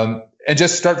 And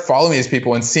just start following these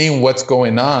people and seeing what's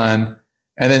going on,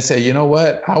 and then say, you know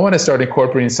what? I want to start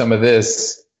incorporating some of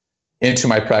this into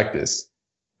my practice.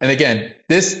 And again,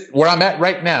 this, where I'm at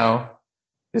right now,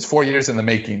 is 4 years in the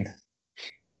making.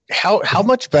 How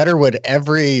much better would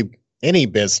any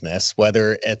business,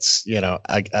 whether it's,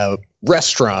 a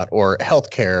restaurant or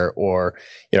healthcare or,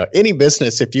 any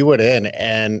business, if you went in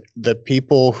and the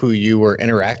people who you were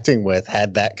interacting with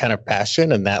had that kind of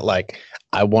passion and that, like,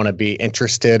 I want to be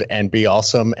interested and be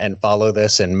awesome and follow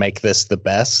this and make this the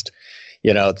best,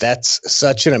 that's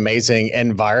such an amazing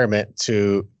environment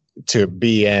to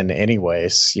be in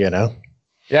anyways,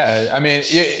 Yeah. I mean,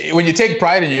 when you take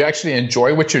pride and you actually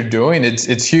enjoy what you're doing,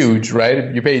 it's huge,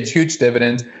 right? You pay huge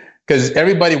dividends, because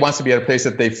everybody wants to be at a place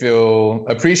that they feel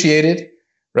appreciated,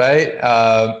 right?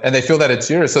 And they feel that it's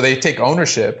yours. So they take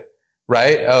ownership,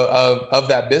 right, of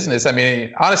that business. I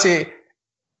mean, honestly,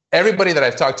 everybody that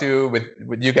I've talked to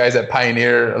with you guys at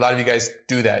Pioneer, a lot of you guys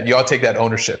do that. You all take that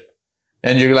ownership.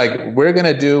 And you're like, we're going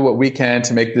to do what we can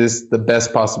to make this the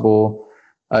best possible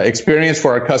experience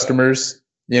for our customers.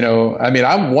 I mean,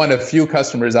 I'm one of few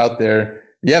customers out there.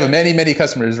 You have many, many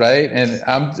customers, right? And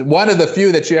I'm one of the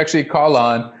few that you actually call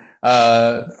on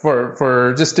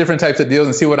for just different types of deals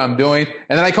and see what I'm doing.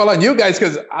 And then I call on you guys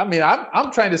because I mean,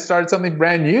 I'm trying to start something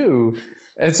brand new.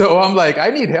 And so I'm like, I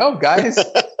need help, guys.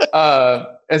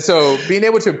 And so being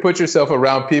able to put yourself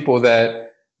around people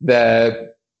that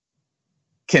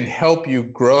can help you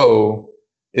grow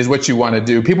is what you want to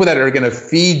do. People that are going to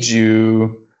feed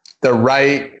you the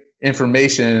right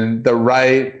information, the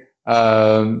right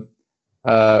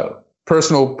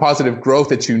personal positive growth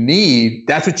that you need,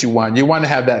 that's what you want. You want to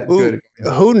have that good.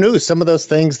 Who knew some of those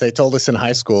things they told us in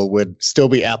high school would still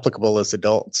be applicable as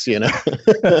adults, you know?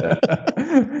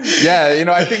 Yeah,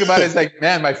 I think about it, it's like,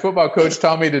 man, my football coach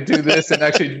taught me to do this and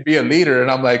actually be a leader.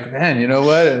 And I'm like, man, you know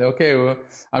what? Okay, well,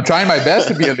 I'm trying my best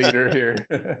to be a leader here.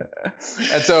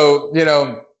 And so,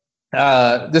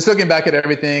 just looking back at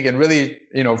everything and really,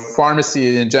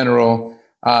 pharmacy in general,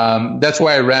 that's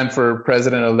why I ran for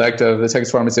president-elect of the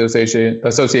Texas Pharmacy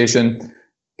Association,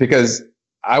 because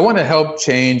I want to help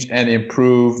change and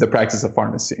improve the practice of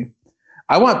pharmacy.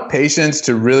 I want patients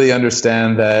to really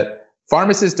understand that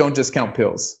pharmacists don't just count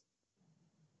pills.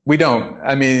 We don't.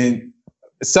 I mean,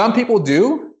 some people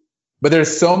do, but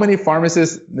there's so many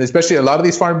pharmacists, especially a lot of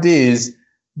these PharmDs,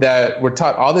 that were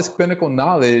taught all this clinical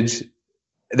knowledge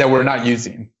that we're not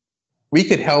using. We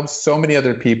could help so many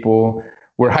other people.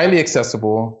 We're highly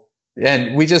accessible,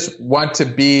 and we just want to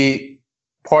be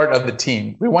part of the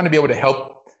team. We want to be able to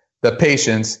help the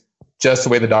patients just the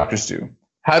way the doctors do.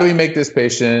 How do we make this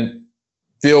patient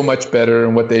feel much better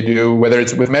in what they do, whether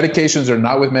it's with medications or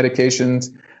not with medications?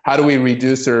 How do we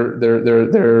reduce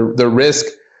their risk?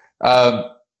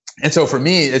 And so for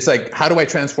me, it's like, how do I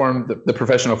transform the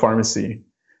professional pharmacy?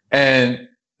 And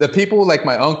the people like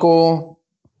my uncle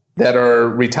that are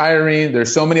retiring,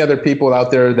 there's so many other people out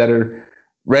there that are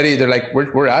ready. They're like,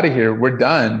 we're out of here. We're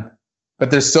done. But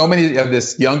there's so many of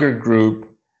this younger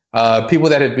group, people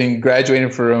that have been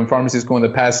graduating from pharmacy school in the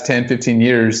past 10, 15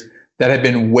 years that have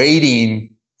been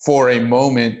waiting for a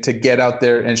moment to get out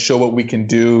there and show what we can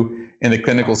do in the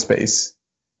clinical space.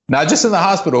 Not just in the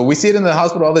hospital. We see it in the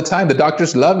hospital all the time. The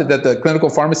doctors love it that the clinical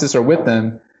pharmacists are with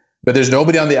them, but there's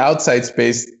nobody on the outside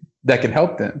space that can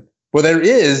help them. Well, there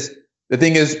is. The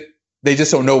thing is, they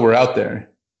just don't know we're out there.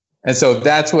 And so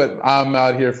that's what I'm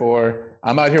out here for.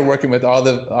 I'm out here working with all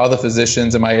the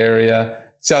physicians in my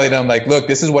area, telling them like, look,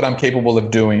 this is what I'm capable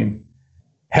of doing.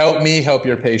 Help me help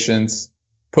your patients.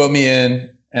 Put me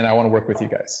in, and I want to work with you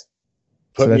guys.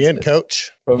 Put me in,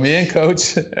 coach. Put me in,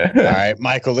 coach. All right,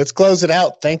 Michael, let's close it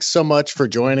out. Thanks so much for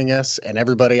joining us. And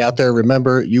everybody out there,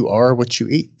 remember, you are what you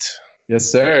eat. Yes,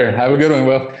 sir. Have a good one,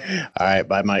 Will. All right.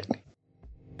 Bye, Mike.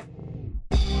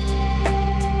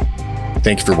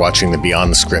 Thank you for watching the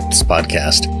Beyond the Scripts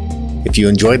podcast. If you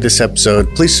enjoyed this episode,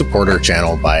 please support our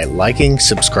channel by liking,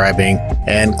 subscribing,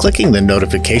 and clicking the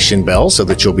notification bell so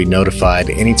that you'll be notified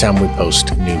anytime we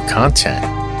post new content.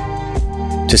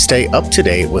 To stay up to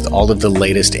date with all of the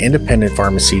latest independent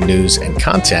pharmacy news and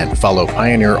content, follow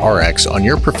Pioneer RX on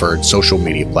your preferred social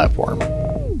media platform.